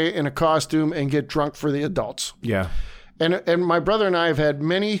 Paddy's Day in a costume and get drunk for the adults. Yeah. And my brother and I have had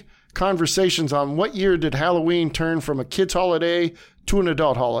many conversations on what year did Halloween turn from a kid's holiday to an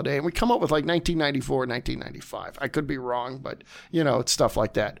adult holiday. And we come up with like 1994, 1995. I could be wrong, but, you know, it's stuff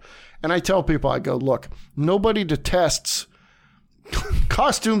like that. And I tell people, I go, look, nobody detests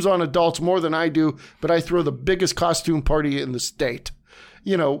costumes on adults more than I do, but I throw the biggest costume party in the state,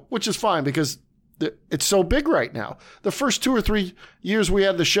 you know, which is fine because it's so big right now. The first 2 or 3 years we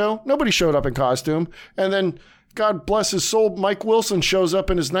had the show, nobody showed up in costume. And then, God bless his soul, Mike Wilson shows up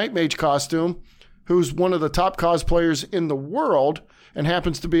in his Night Mage costume, who's one of the top cosplayers in the world and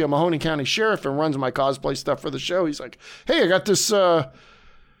happens to be a Mahoney County sheriff and runs my cosplay stuff for the show. He's like, hey, I got this guy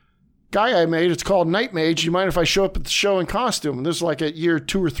I made. It's called Night Mage. You mind if I show up at the show in costume? And this is like at year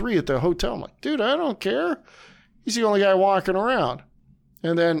 2 or 3 at the hotel. I'm like, dude, I don't care. He's the only guy walking around.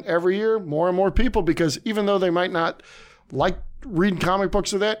 And then every year, more and more people, because even though they might not like reading comic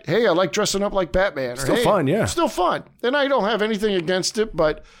books or that, hey, I like dressing up like Batman. Still fun, yeah. Still fun. And I don't have anything against it,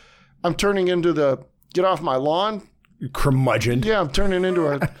 but I'm turning into the get off my lawn. Curmudgeon. Yeah, I'm turning into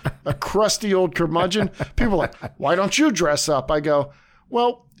a crusty old curmudgeon. People are like, why don't you dress up? I go,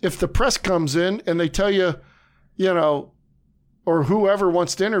 well, if the press comes in and they tell you, you know, or whoever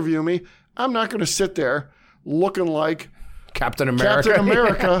wants to interview me, I'm not going to sit there looking like Captain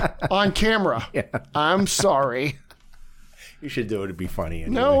America on camera. Yeah. I'm sorry. You should do it. It'd be funny.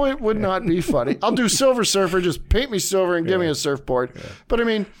 Anyway. No, it would not be funny. I'll do Silver Surfer. Just paint me silver and give me a surfboard. Yeah. But I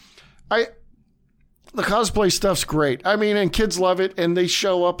mean, the cosplay stuff's great. I mean, and kids love it, and they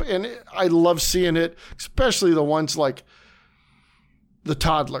show up, and I love seeing it, especially the ones like the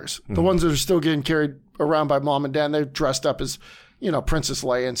toddlers, the ones that are still getting carried around by mom and dad. And they're dressed up as, Princess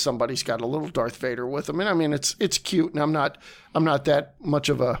Leia, and somebody's got a little Darth Vader with them. And I mean, it's cute, and I'm not that much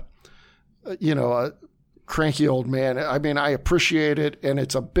of a cranky old man. I mean, I appreciate it, and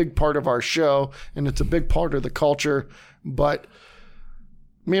it's a big part of our show, and it's a big part of the culture. But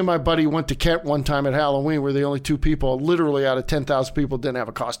me and my buddy went to Kent one time at Halloween. We're the only two people, literally out of 10,000 people, didn't have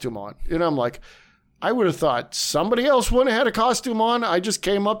a costume on. And I'm like, I would have thought somebody else wouldn't have had a costume on. I just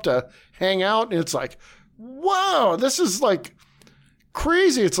came up to hang out, and it's like, wow, this is like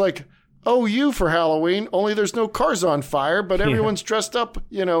crazy. It's like OU for Halloween, only there's no cars on fire, but everyone's dressed up,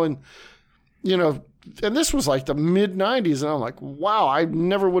 and this was like the mid-'90s, and I'm like, wow, I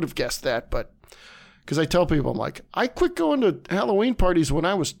never would have guessed that. But because I tell people, I'm like, I quit going to Halloween parties when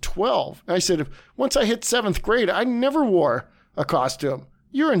I was 12. And I said, once I hit 7th grade, I never wore a costume.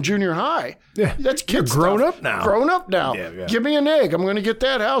 You're in junior high. Yeah, that's kid stuff. Grown up now. Grown up now. Yeah. Give me an egg. I'm going to get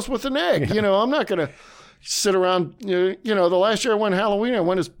that house with an egg. Yeah. I'm not going to sit around. The last year I went Halloween, I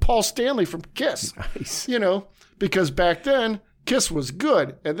went as Paul Stanley from Kiss. Nice. Because back then Kiss was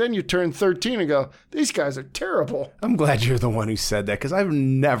good. And then you turn 13 and go, these guys are terrible. I'm glad you're the one who said that, because I've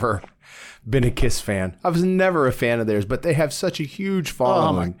never been a Kiss fan. I was never a fan of theirs, but they have such a huge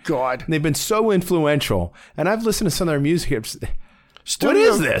following. Oh, my God. And they've been so influential. And I've listened to some of their music. What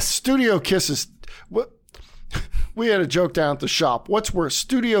is this? Studio Kiss is... We had a joke down at the shop. What's worse,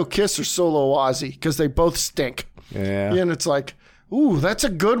 Studio Kiss or Solo Ozzy? Because they both stink. Yeah. And it's like, ooh, that's a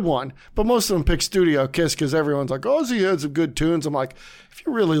good one. But most of them pick Studio Kiss because everyone's like, Ozzy had some good tunes. I'm like, if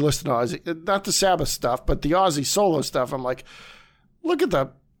you really listen to Ozzy, not the Sabbath stuff, but the Ozzy solo stuff, I'm like, look at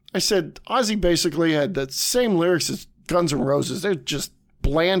that. I said, Ozzy basically had the same lyrics as Guns N' Roses. They're just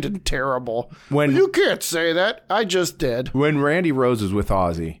bland and terrible. You can't say that. I just did. When Randy Rhoads was with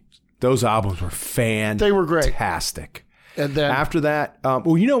Ozzy, those albums were fantastic. They were great. Fantastic. And then after that,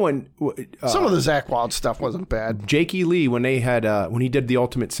 when some of the Zakk Wylde stuff wasn't bad. Jake E. Lee, when they had when he did the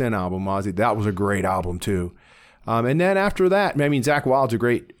Ultimate Sin album, Ozzy, that was a great album too. And then after that, I mean, Zakk Wylde's a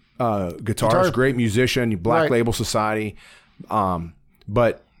great guitarist, great musician, Black Label Society,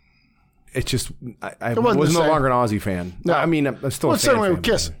 but it's just I was no longer an Ozzy fan. No, I mean, I'm still a fan. Certainly with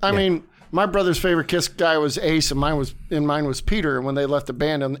Kiss. I mean, my brother's favorite Kiss guy was Ace, and mine was Peter. And when they left the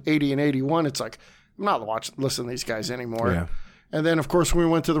band in 80 and 81, it's like, I'm not listening to these guys anymore. Yeah. And then, of course, we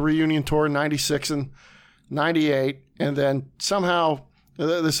went to the reunion tour in 96 and 98. And then somehow,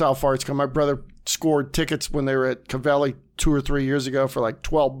 this is how far it's come. My brother scored tickets when they were at Cavelli 2 or 3 years ago for like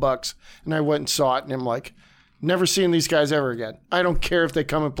 $12. And I went and saw it, and I'm like, never seeing these guys ever again. I don't care if they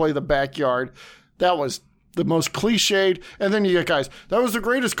come and play the backyard. That was the most cliched. And then you get guys, that was the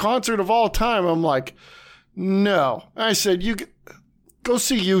greatest concert of all time. I'm like, no. I said, go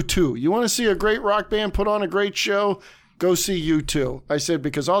see U2. You want to see a great rock band put on a great show? Go see U2. I said,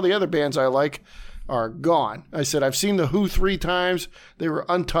 because all the other bands I like are gone. I said, I've seen The Who 3 times. They were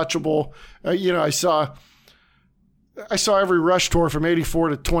untouchable. I saw every Rush tour from 84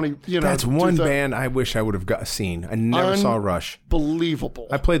 to 20. That's one band I wish I would have seen. I never saw Rush. Unbelievable.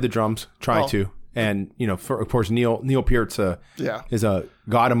 I played the drums, to. And, of course, Neil Peart's is a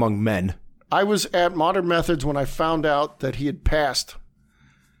god among men. I was at Modern Methods when I found out that he had passed.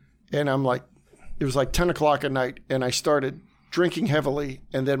 And I'm like, it was like 10 o'clock at night, and I started drinking heavily.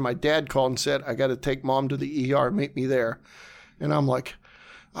 And then my dad called and said, I got to take Mom to the ER, meet me there. And I'm like,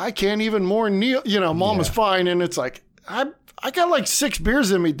 I can't even mourn Neil. Mom was fine. And it's like, I got like 6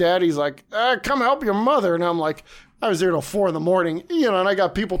 beers in me, Dad. He's like, come help your mother. And I'm like, I was there till 4 a.m, and I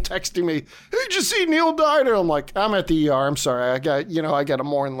got people texting me, hey, did you see Neil died? And I'm like, I'm at the ER. I'm sorry. I got to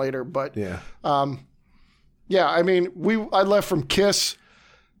mourn later. But I mean, I left from Kiss,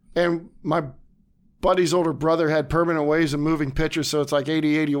 and my buddy's older brother had Permanent Waves and Moving Pictures. So it's like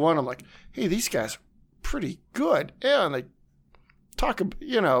 80, 81. I'm like, hey, these guys are pretty good. Yeah. And they talk,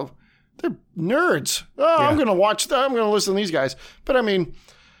 they're nerds. I'm going to watch that. I'm going to listen to these guys. But I mean,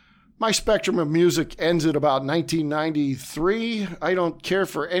 my spectrum of music ends at about 1993. I don't care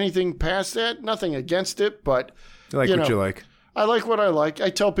for anything past that. Nothing against it, but you like what you like. I like what I like. I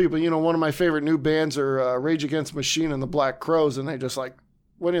tell people, one of my favorite new bands are Rage Against the Machine and the Black Crowes, and they just like,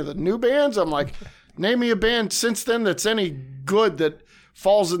 what are the new bands? I'm like, name me a band since then that's any good that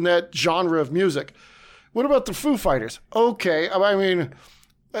falls in that genre of music. What about the Foo Fighters? Okay, I mean,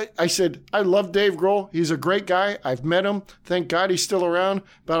 I said, I love Dave Grohl. He's a great guy. I've met him. Thank God he's still around.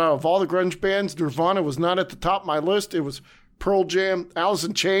 But out of all the grunge bands, Nirvana was not at the top of my list. It was Pearl Jam, Alice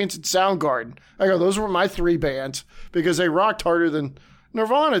in Chains, and Soundgarden. I go, those were my 3 bands because they rocked harder than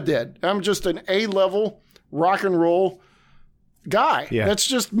Nirvana did. I'm just an A-level rock and roll guy. Yeah. That's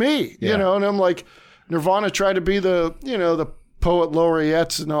just me, Yeah. you know, and I'm like, Nirvana tried to be the, you know, the poet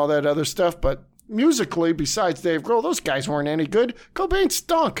laureates and all that other stuff, but musically, besides Dave Grohl, those guys weren't any good. Cobain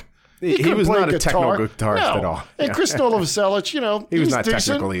stunk. He couldn't was play not a guitar. technical guitarist at all. And Yeah. Chris Novoselic, you know, He was he's not decent.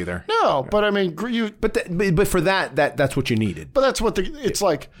 technical either. No, but I mean, But for that's what you needed. but that's what it's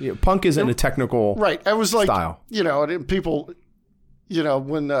like. Yeah, punk isn't a technical Right. I was like, style. you know, and people, you know,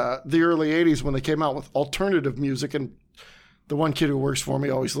 when the early 80s, when they came out with alternative music, and the one kid who works for me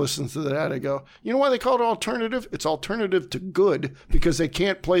always listens to that, I go, you know why they call it alternative? It's alternative to good because they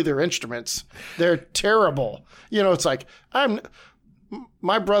can't play their instruments. They're terrible. You know, it's like,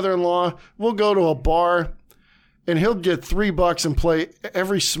 my brother-in-law will go to a bar and he'll get $3 and play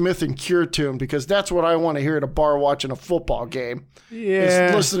every Smith and Cure tune because that's what I want to hear at a bar watching a football game.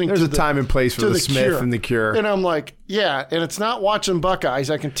 Yeah, listening there's to a the- time and place for to the the Smith Cure. and the Cure. And I'm like, yeah, and it's not watching Buckeyes.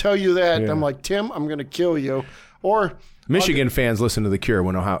 I can tell you that. Yeah. I'm like, Tim, I'm going to kill you. Or Michigan fans listen to the Cure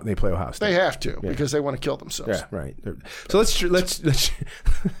when they play Ohio State. they have to because they want to kill themselves. Yeah, right. So let's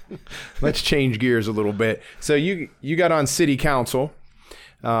let's change gears a little bit. So you got on city council.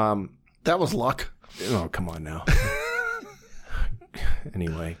 That was luck. Oh, come on now.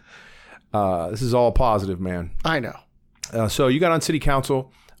 Anyway, this is all positive, man. I know. So you got on city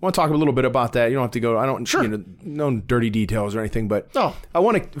council. I want to talk a little bit about that. You don't have to go. I don't. Sure. You know, no dirty details or anything. But No. I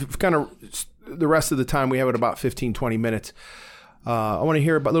want to kind of the rest of the time we have it about 15, 20 minutes. I want to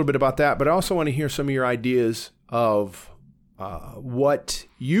hear a little bit about that, but I also want to hear some of your ideas of what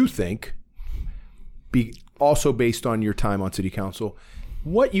you think. Also based on your time on city council,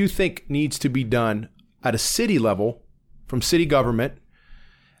 what you think needs to be done at a city level, from city government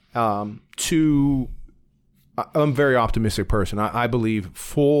to. I'm a very optimistic person. I believe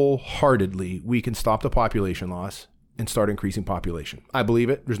full-heartedly we can stop the population loss and start increasing population. I believe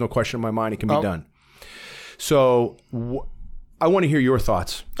it. There's no question in my mind it can be done. So I want to hear your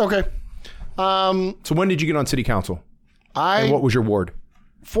thoughts. Okay. So when did you get on city council? And what was your ward?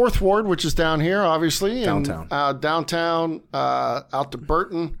 4th Ward, which is down here, obviously. Downtown. And, downtown, out to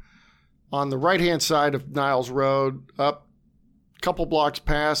Burton, on the right-hand side of Niles Road, up a couple blocks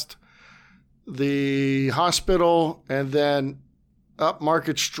past the hospital, and then up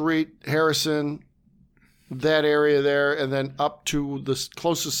Market Street, Harrison, that area there, and then up to the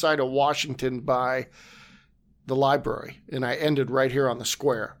closest side of Washington by the library. And I ended right here on the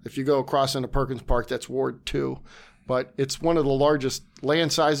square. If you go across into Perkins Park, that's Ward 2. But it's one of the largest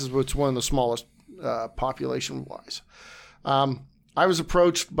land sizes, but it's one of the smallest population-wise. I was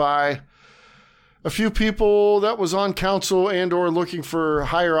approached by a few people that was on council and or looking for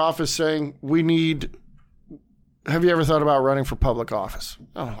higher office saying, have you ever thought about running for public office?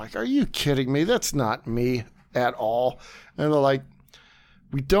 I'm like, are you kidding me? That's not me at all. And they're like,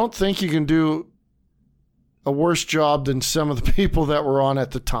 we don't think you can do a worse job than some of the people that were on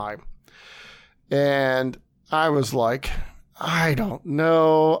at the time. And I was like, I don't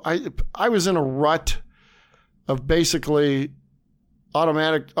know. I was in a rut of basically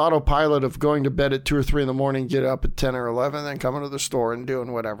autopilot of going to bed at 2 or 3 in the morning, get up at 10 or 11, then coming to the store and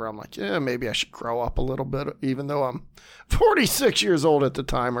doing whatever. I'm like, yeah, maybe I should grow up a little bit, even though I'm 46 years old at the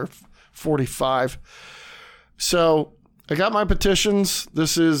time, or 45. So I got my petitions.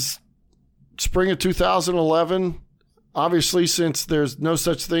 This is spring of 2011. Obviously, since there's no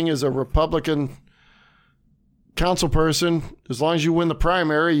such thing as a Republican council person, as long as you win the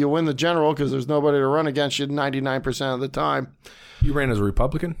primary, you win the general because there's nobody to run against you 99% of the time. You ran as a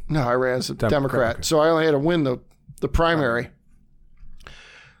Republican? No, I ran as a Democrat. Okay. So I only had to win the primary.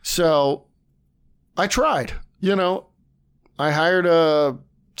 So I tried. You know, I hired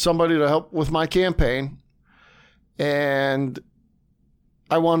somebody to help with my campaign, and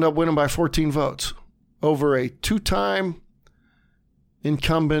I wound up winning by 14 votes over a 2-time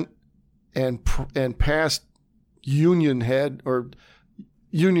incumbent and past union head or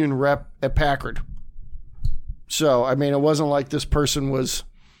union rep at Packard. So, I mean, it wasn't like this person was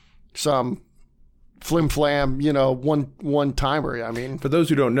some flim-flam, you know, one-timer. I mean, for those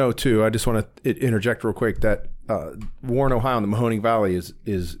who don't know, too, I just want to interject real quick that Warren, Ohio, and the Mahoning Valley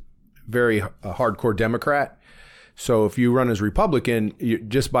is very hardcore Democrat. So if you run as Republican,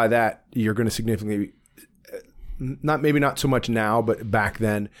 just by that, you're going to significantly, maybe not so much now, but back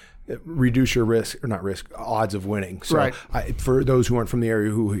then, reduce your odds of winning. So right. For those who aren't from the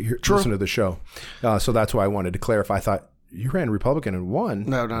area who listen to the show. So that's why I wanted to clarify. I thought you ran Republican and won.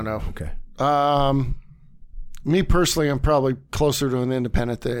 No. Okay. Me personally, I'm probably closer to an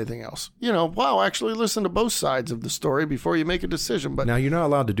independent than anything else. Actually listen to both sides of the story before you make a decision. But Now, you're not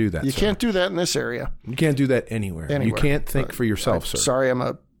allowed to do that, you sir. can't do that in this area. You can't do that anywhere. You can't think for yourself, sir. Sorry, I'm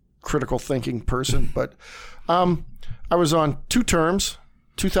a critical thinking person, but I was on 2 terms,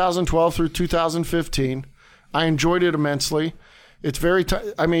 2012 through 2015. I enjoyed it immensely. It's very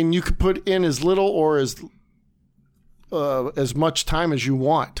you could put in as little or as much time as you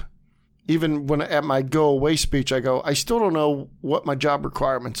want. Even when at my go away speech, I go, I still don't know what my job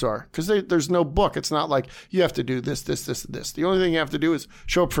requirements are because there's no book. It's not like you have to do this, this, this, and this. The only thing you have to do is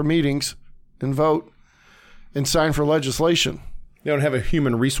show up for meetings and vote and sign for legislation. You don't have a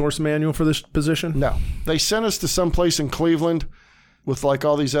human resource manual for this position? No. They sent us to some place in Cleveland with like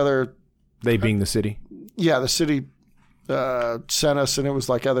all these other... They being the city? Yeah, the city sent us, and it was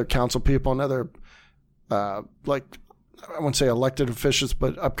like other council people and other, I wouldn't say elected officials,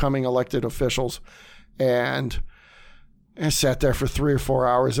 but upcoming elected officials. And I sat there for 3 or 4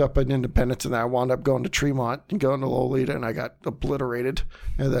 hours up in Independence, and I wound up going to Tremont and going to Lolita, and I got obliterated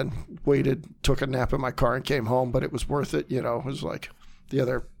and then waited, took a nap in my car and came home, but it was worth it. It was like the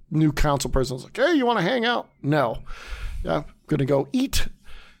other new council person was like, hey, you want to hang out? No. I'm going to go eat,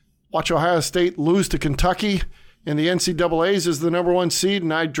 watch Ohio State lose to Kentucky in the NCAAs as the number 1 seed,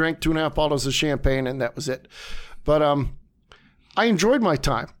 and I drank 2.5 bottles of champagne, and that was it. But I enjoyed my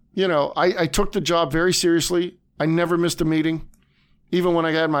time. I took the job very seriously. I never missed a meeting. Even when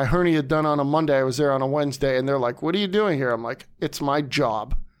I got my hernia done on a Monday, I was there on a Wednesday, and they're like, what are you doing here? I'm like, it's my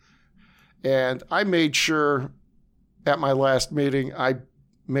job. And I made sure at my last meeting, I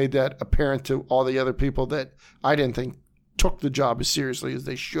made that apparent to all the other people that I didn't think took the job as seriously as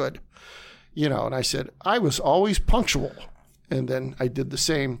they should. And I said, I was always punctual. And then I did the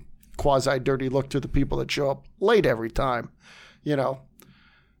same quasi-dirty look to the people that show up late every time.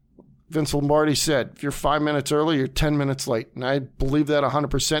 Vince Lombardi said, if you're 5 minutes early, you're 10 minutes late. And I believe that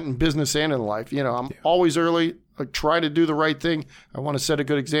 100% in business and in life. I'm always early. I try to do the right thing. I want to set a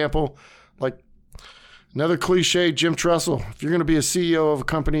good example. Like another cliche, Jim Trussell, if you're going to be a CEO of a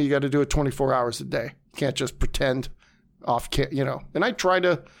company, you got to do it 24 hours a day. You can't just pretend And I try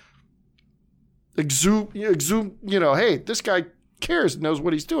to exude, hey, this guy cares, knows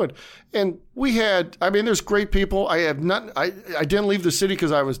what he's doing. And we had, there's great people. I didn't leave the city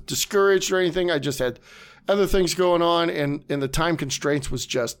because I was discouraged or anything. I just had other things going on, and the time constraints was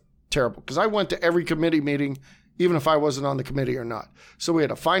just terrible because I went to every committee meeting, even if I wasn't on the committee or not. So we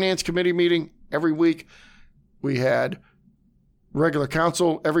had a finance committee meeting every week. We had regular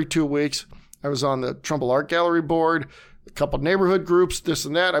council every 2 weeks. I was on the Trumbull Art Gallery board, a couple neighborhood groups, this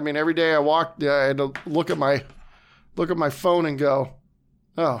and that. Every day I walked, I had to look at my phone and go,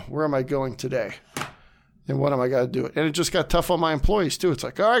 oh, where am I going today? And what am I got to do? And it just got tough on my employees too. It's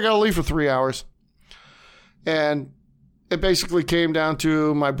like, oh, I got to leave for 3 hours. And it basically came down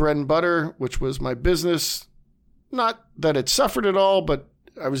to my bread and butter, which was my business. Not that it suffered at all, but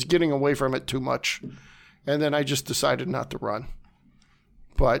I was getting away from it too much. And then I just decided not to run.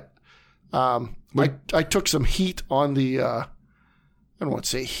 But I took some heat on the, I don't want to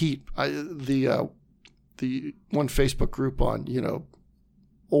say heat, the one Facebook group on,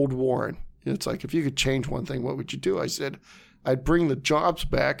 Old Warren. It's like, if you could change one thing, what would you do? I said, I'd bring the jobs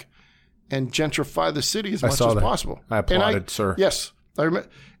back and gentrify the city as much as possible. I applauded, sir. Yes.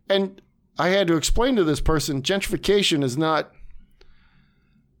 And I had to explain to this person, gentrification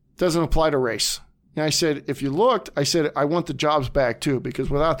doesn't apply to race. And I said, if you looked, I want the jobs back too, because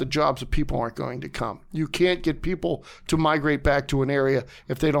without the jobs, the people aren't going to come. You can't get people to migrate back to an area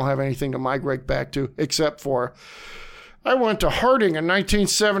if they don't have anything to migrate back to, except for, I went to Harding in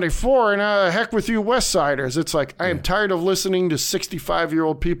 1974, and heck with you West Siders. It's like, I am tired of listening to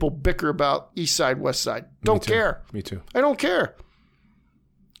 65-year-old people bicker about East Side, West Side. Don't care. Me too. I don't care.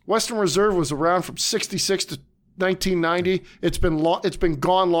 Western Reserve was around from 66 to 1990. It's been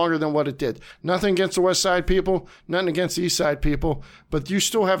gone longer than what it did. Nothing against the West Side people, nothing against the East Side people, but you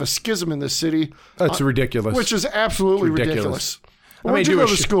still have a schism in this city. That's ridiculous. Which is absolutely ridiculous. Where'd you go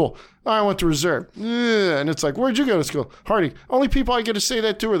to school? Oh, I went to Reserve. And it's like, where'd you go to school? Harding. Only people I get to say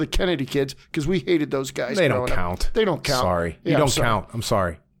that to are the Kennedy kids, because we hated those guys. They don't count. They don't count. Sorry. Yeah, you don't count. I'm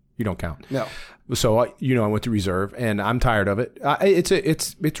sorry. You don't count. No. So, I went to Reserve, and I'm tired of it.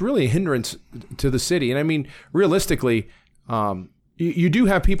 It's really a hindrance to the city. And realistically, you do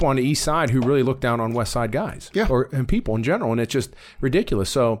have people on the East Side who really look down on West Side guys, and people in general, and it's just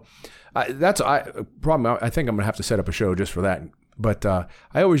ridiculous. So that's a problem. I think I'm going to have to set up a show just for that. But I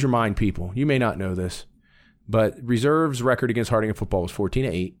always remind people, you may not know this, but Reserve's record against Harding in football was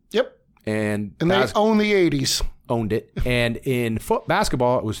 14-8. Yep. And they own the 80s. Owned it. And in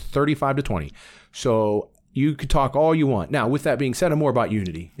basketball, it was 35-20. So you could talk all you want. Now, with that being said, I'm more about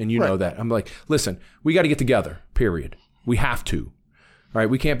unity, and you know that. I'm like, listen, we got to get together, period. We have to. All right?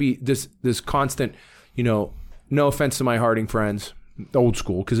 We can't be this constant, no offense to my Harding friends, old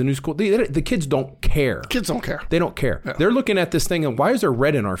school, because the new school, the kids don't care. Kids don't care. They don't care. Yeah. They're looking at this thing and why is there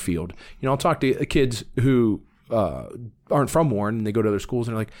red in our field? I'll talk to kids who aren't from Warren and they go to other schools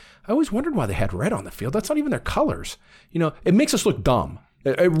and they're like, I always wondered why they had red on the field. That's not even their colors. It makes us look dumb.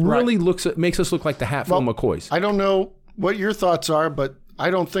 It really makes us look like the Hatfield McCoys. I don't know what your thoughts are, but I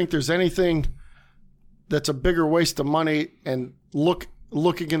don't think there's anything that's a bigger waste of money and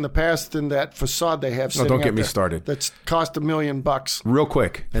looking in the past than that facade they have. Don't get me started. That's cost $1 million. Real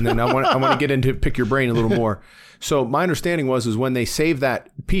quick, and then I want to get into pick your brain a little more. So my understanding is when they saved that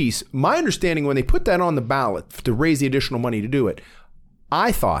piece, when they put that on the ballot to raise the additional money to do it,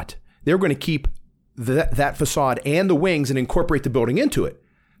 I thought they were going to keep that facade and the wings and incorporate the building into it.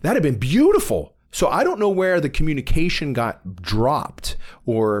 That'd have been beautiful. So I don't know where the communication got dropped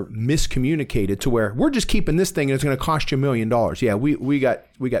or miscommunicated to where we're just keeping this thing and it's going to cost you $1 million. Yeah, we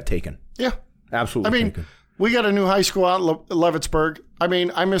got taken. Yeah, absolutely. taken. We got a new high school out in Leavittsburg.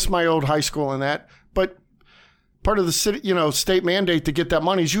 I miss my old high school and that, but part of the city, state mandate to get that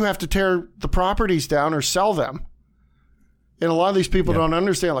money is you have to tear the properties down or sell them. And a lot of these people don't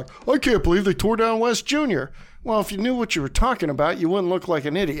understand. Like, I can't believe they tore down West Junior. Well, if you knew what you were talking about, you wouldn't look like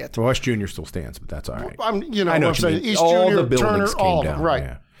an idiot. Well, West Junior still stands, but that's all right. I know what I'm saying. East all Junior, the Turner, all down,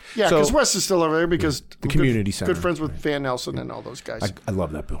 right. Yeah, because West is still over there because the community center. Good friends with Van Nelson and all those guys. I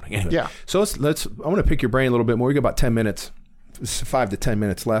love that building. Anyway, yeah. So let's. I want to pick your brain a little bit more. We got about 10 minutes, 5 to 10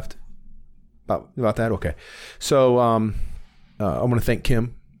 minutes left. About that, okay. So I want to thank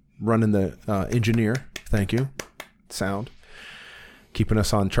Kim, running the engineer. Thank you, sound, keeping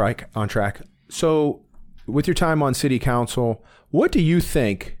us on track. So, with your time on city council, what do you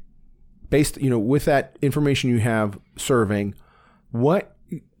think, based with that information you have serving, what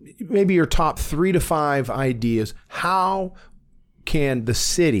maybe your top 3 to 5 ideas? How can the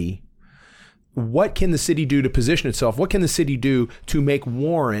city? What can the city do to position itself? What can the city do to make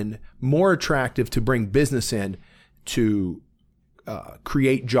Warren more attractive to bring business in, to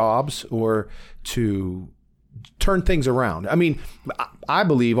create jobs, or to turn things around? I mean, I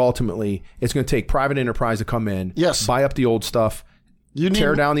believe ultimately it's going to take private enterprise to come in, buy up the old stuff,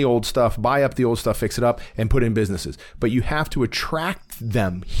 tear down the old stuff, buy up the old stuff, fix it up, and put in businesses. But you have to attract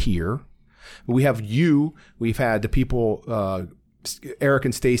them here. We've had the people, Eric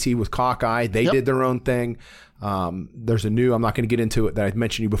and Stacy with Cockeye. They did their own thing. There's I'm not going to get into it, that I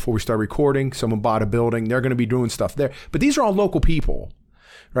mentioned you before we start recording. Someone bought a building. They're going to be doing stuff there. But these are all local people,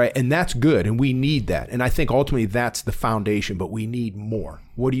 right? And that's good. And we need that. And I think ultimately that's the foundation, but we need more.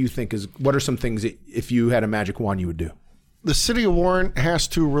 What do you think what are some things that if you had a magic wand you would do? The city of Warren has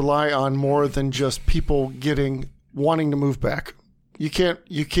to rely on more than just people wanting to move back. You can't,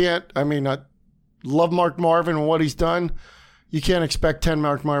 I love Mark Marvin and what he's done. You can't expect 10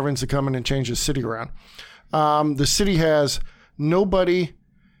 Mark Marvins to come in and change the city around. The city has nobody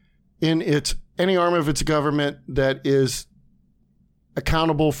in any arm of its government that is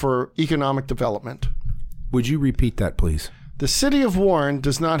accountable for economic development. Would you repeat that, please? The city of Warren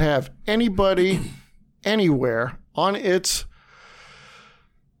does not have anybody anywhere on its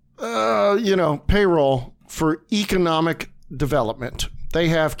payroll for economic development. They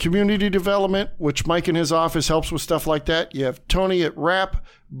have community development, which Mike in his office helps with stuff like that. You have Tony at RAP,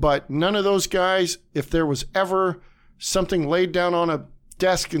 but none of those guys, if there was ever something laid down on a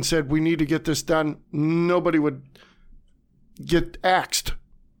desk and said, we need to get this done, nobody would get axed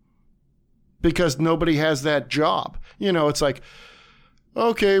because nobody has that job. It's like,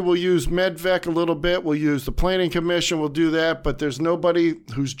 okay, we'll use MedVec a little bit. We'll use the Planning Commission. We'll do that. But there's nobody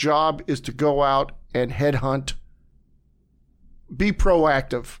whose job is to go out and headhunt. Be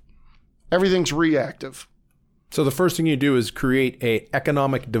proactive. Everything's reactive. So the first thing you do is create a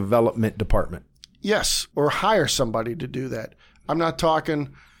economic development department. Yes, or hire somebody to do that. I'm not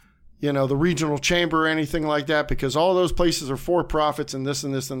talking, the regional chamber or anything like that, because all those places are for-profits and this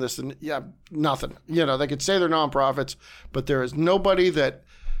and this and this and nothing. They could say they're nonprofits, but there is nobody that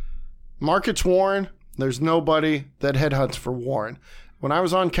markets Warren. There's nobody that headhunts for Warren. When I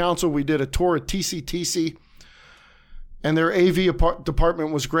was on council, we did a tour at TCTC, and their AV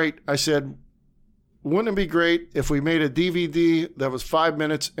department was great. I said, wouldn't it be great if we made a DVD that was 5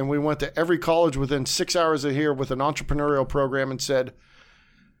 minutes and we went to every college within 6 hours of here with an entrepreneurial program and said,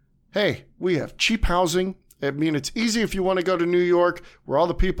 hey, we have cheap housing. It's easy if you want to go to New York where all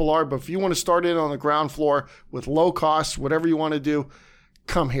the people are, but if you want to start in on the ground floor with low costs, whatever you want to do,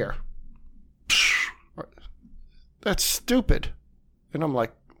 come here. That's stupid. And I'm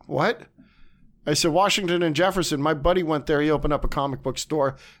like, what? I said, Washington and Jefferson, my buddy went there. He opened up a comic book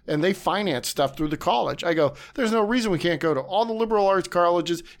store, and they finance stuff through the college. I go, there's no reason we can't go to all the liberal arts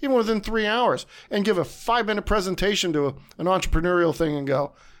colleges, even within 3 hours, and give a 5-minute presentation to an entrepreneurial thing and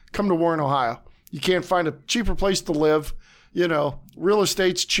go, come to Warren, Ohio. You can't find a cheaper place to live. You know, real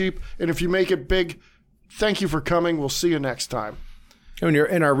estate's cheap, and if you make it big, thank you for coming. We'll see you next time. And you're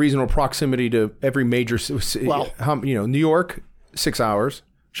in our reasonable proximity to every major city. Well, New York, 6 hours.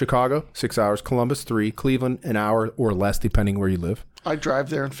 Chicago, 6 hours. Columbus, 3. Cleveland, an hour or less, depending where you live. I drive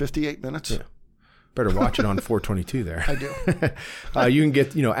there in 58 minutes. Yeah. Better watch it on 422 there. I do. You can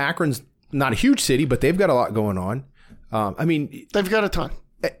get, Akron's not a huge city, but they've got a lot going on. They've got a ton.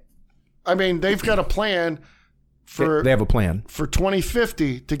 They've got a plan for... They have a plan. For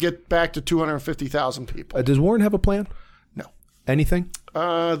 2050 to get back to 250,000 people. Does Warren have a plan? No. Anything?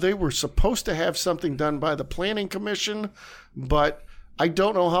 They were supposed to have something done by the Planning Commission, but I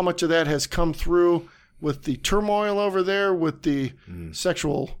don't know how much of that has come through with the turmoil over there, with the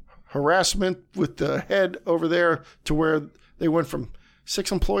sexual harassment with the head over there, to where they went from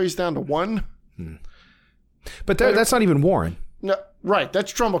 6 employees down to 1. But that's not even Warren. No, right.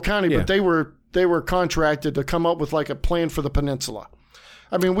 That's Trumbull County, Yeah. but they were contracted to come up with like a plan for the peninsula.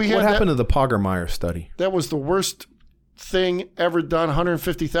 What happened to the Poggermeyer study? That was the worst thing ever done.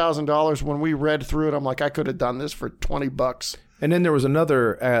 $150,000. When we read through it, I'm like, I could have done this for $20. And then there was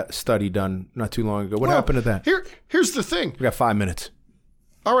another study done not too long ago. What happened to that? Here's the thing. We got 5 minutes.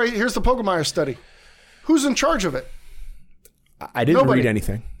 All right, here's the Poggermeyer study. Who's in charge of it? I didn't read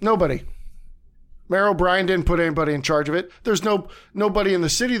anything. Nobody. Mayor O'Brien didn't put anybody in charge of it. There's nobody in the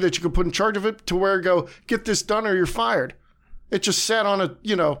city that you could put in charge of it to where go, get this done or you're fired. It just sat on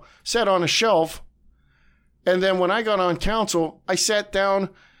a shelf. And then when I got on council, I sat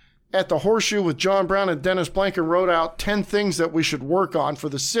down at the Horseshoe with John Brown and Dennis Blank and wrote out 10 things that we should work on for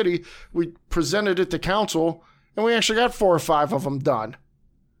the city. We presented it to council, and we actually got 4 or 5 of them done.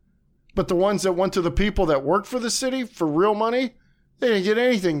 But the ones that went to the people that worked for the city for real money, they didn't get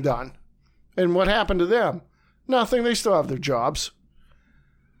anything done. And what happened to them? Nothing. They still have their jobs.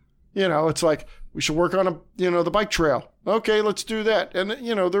 It's like, we should work on the bike trail. Okay, let's do that. And,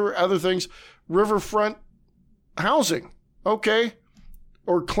 there were other things. Riverfront housing. Okay.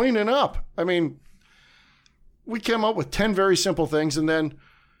 Or cleaning up. We came up with 10 very simple things, and then,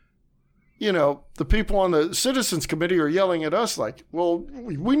 the people on the citizens committee are yelling at us like, well,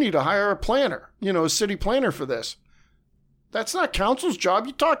 we need to hire a planner, a city planner for this. That's not council's job.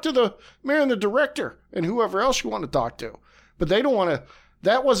 You talk to the mayor and the director and whoever else you want to talk to. But they don't want to,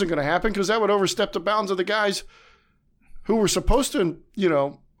 that wasn't going to happen because that would overstep the bounds of the guys who were supposed to,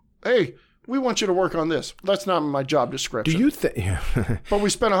 hey, we want you to work on this. That's not my job description. Do you think? But we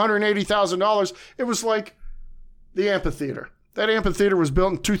spent $180,000. It was like the amphitheater. That amphitheater was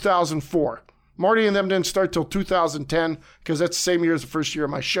built in 2004. Marty and them didn't start till 2010 because that's the same year as the first year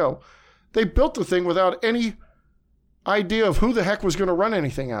of my show. They built the thing without any idea of who the heck was going to run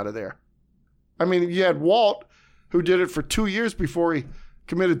anything out of there. You had Walt, who did it for 2 years before he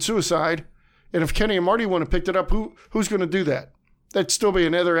committed suicide. And if Kenny and Marty wouldn't have picked it up, who's going to do that? That'd still be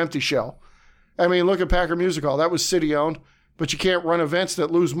another empty shell. Look at Packer Music Hall. That was city-owned, but you can't run events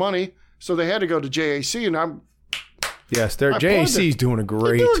that lose money, so they had to go to JAC, and Yes, JAC's doing a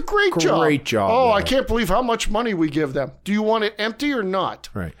great job. Great job. Oh, there. I can't believe how much money we give them. Do you want it empty or not?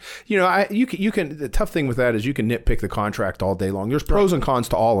 Right. You can. The tough thing with that is you can nitpick the contract all day long. There's pros and cons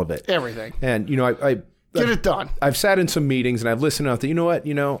to all of it. Everything. And I get it done. I've sat in some meetings and I've listened out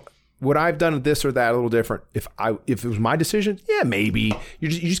to would I have done this or that a little different if it was my decision? Yeah, maybe. You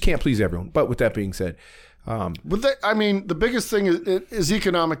just can't please everyone. But with that being said, the biggest thing is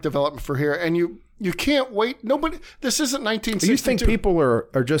economic development for here, and you can't wait. Nobody. This isn't 1962. Do you think people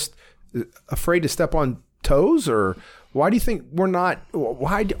are just afraid to step on toes, or why do you think we're not?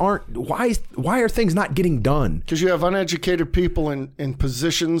 Why are things not getting done? Because you have uneducated people in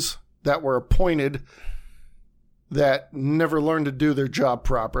positions that were appointed that never learned to do their job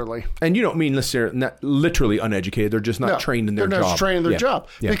properly. And you don't mean not literally uneducated. They're just not trained in their job. They're not trained in their job.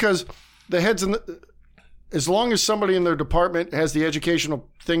 Yeah. Because the heads as long as somebody in their department has the educational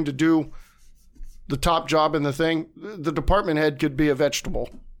thing to do the top job in the thing, the department head could be a vegetable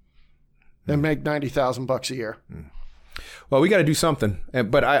and make $90,000 a year. Well, we got to do something.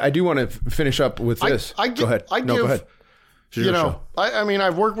 But I do want to finish up with this. Go ahead. Go ahead.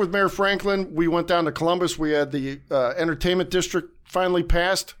 I've worked with Mayor Franklin. We went down to Columbus. We had the entertainment district finally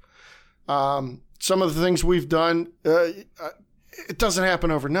passed. Some of the things we've done, it doesn't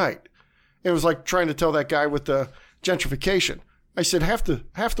happen overnight. It was like trying to tell that guy with the gentrification. I said, half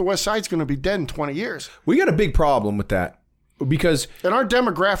the West Side's going to be dead in 20 years. We got a big problem with that. because And our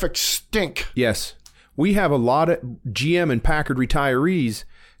demographics stink. yes, we have a lot of GM and Packard retirees.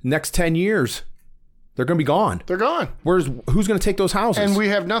 Next 10 years, they're going to be gone. They're gone. Who's going to take those houses? And we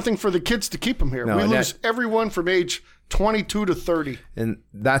have nothing for the kids to keep them here. No, we and lose everyone from age 22 to 30. And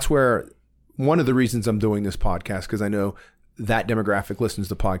that's where one of the reasons I'm doing this podcast, because I know that demographic listens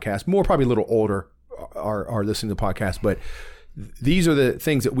to podcasts, more probably a little older are listening to podcasts, but these are the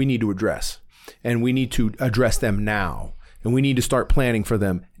things that we need to address, and we need to address them now. And we need to start planning for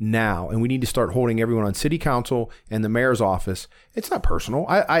them now. And we need to start holding everyone on city council and the mayor's office. It's not personal.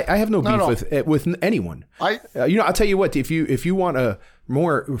 I have no beef with anyone. I'll tell you what, if you want a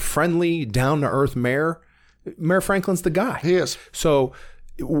more friendly, down to earth mayor, Mayor Franklin's the guy. He is. So,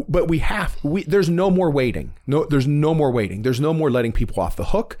 but there's no more waiting. There's no more waiting. There's no more letting people off the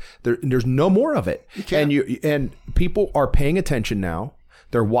hook. There's no more of it. And people are paying attention now.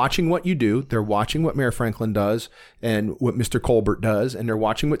 They're watching what you do. They're watching what Mayor Franklin does and what Mr. Colbert does, and they're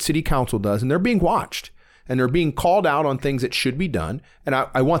watching what City Council does, and they're being watched, and they're being called out on things that should be done. And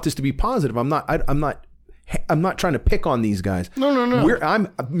I want this to be positive. I'm not trying to pick on these guys. No.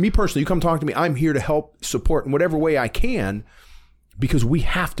 Me personally, you come talk to me. I'm here to help support in whatever way I can, because we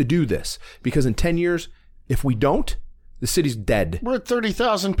have to do this. Because in 10 years, if we don't, the city's dead. We're at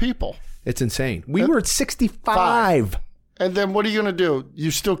 30,000 people. It's insane. We were at 65. And then what are you going to do? You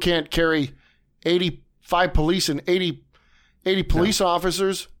still can't carry 85 police and 80 police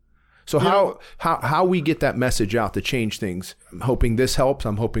officers. So how we get that message out to change things? I'm hoping this helps.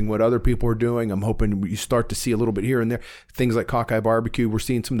 I'm hoping what other people are doing. I'm hoping you start to see a little bit here and there. Things like Cockeye Barbecue. We're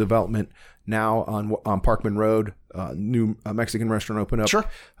seeing some development now on Parkman Road. New Mexican restaurant opened up. Sure.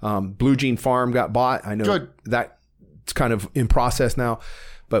 Blue Jean Farm got bought. I know that it's kind of in process now,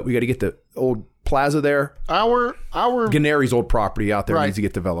 but we got to get the old plaza there. Our Ganeri's old property out there needs to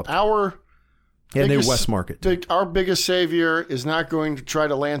get developed. And their West Market. Our biggest savior is not going to try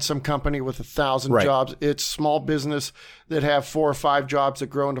to land some company with 1,000 jobs. It's small business that have 4 or 5 jobs that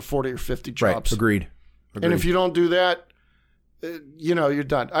grow into 40 or 50 jobs. Right. Agreed. And if you don't do that, you're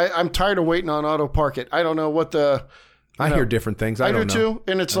done. I'm tired of waiting on Auto Park It. I don't know what I hear different things. I don't do know. too.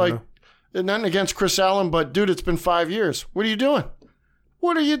 And it's like, nothing against Chris Allen, but dude, it's been 5 years. What are you doing?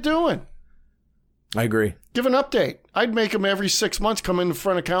 What are you doing? I agree. Give an update. I'd make them every 6 months come in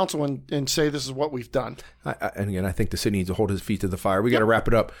front of council and say this is what we've done. And again, I think the city needs to hold his feet to the fire. We got to wrap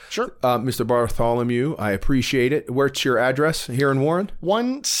it up. Sure. Mr. Bartholomew, I appreciate it. Where's your address here in Warren?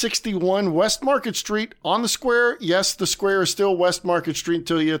 161 West Market Street on the square. Yes, the square is still West Market Street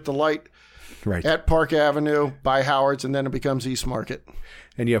until you hit the light at Park Avenue by Howard's, and then it becomes East Market.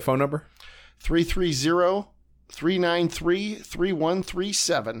 And you have a phone number?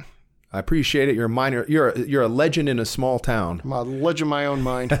 330-393-3137. I appreciate it. You're a minor. You're a legend in a small town. I'm a legend in my own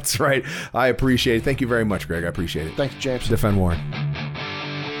mind. That's right. I appreciate it. Thank you very much, Greg. I appreciate it. Thank you, James. Defend Warren.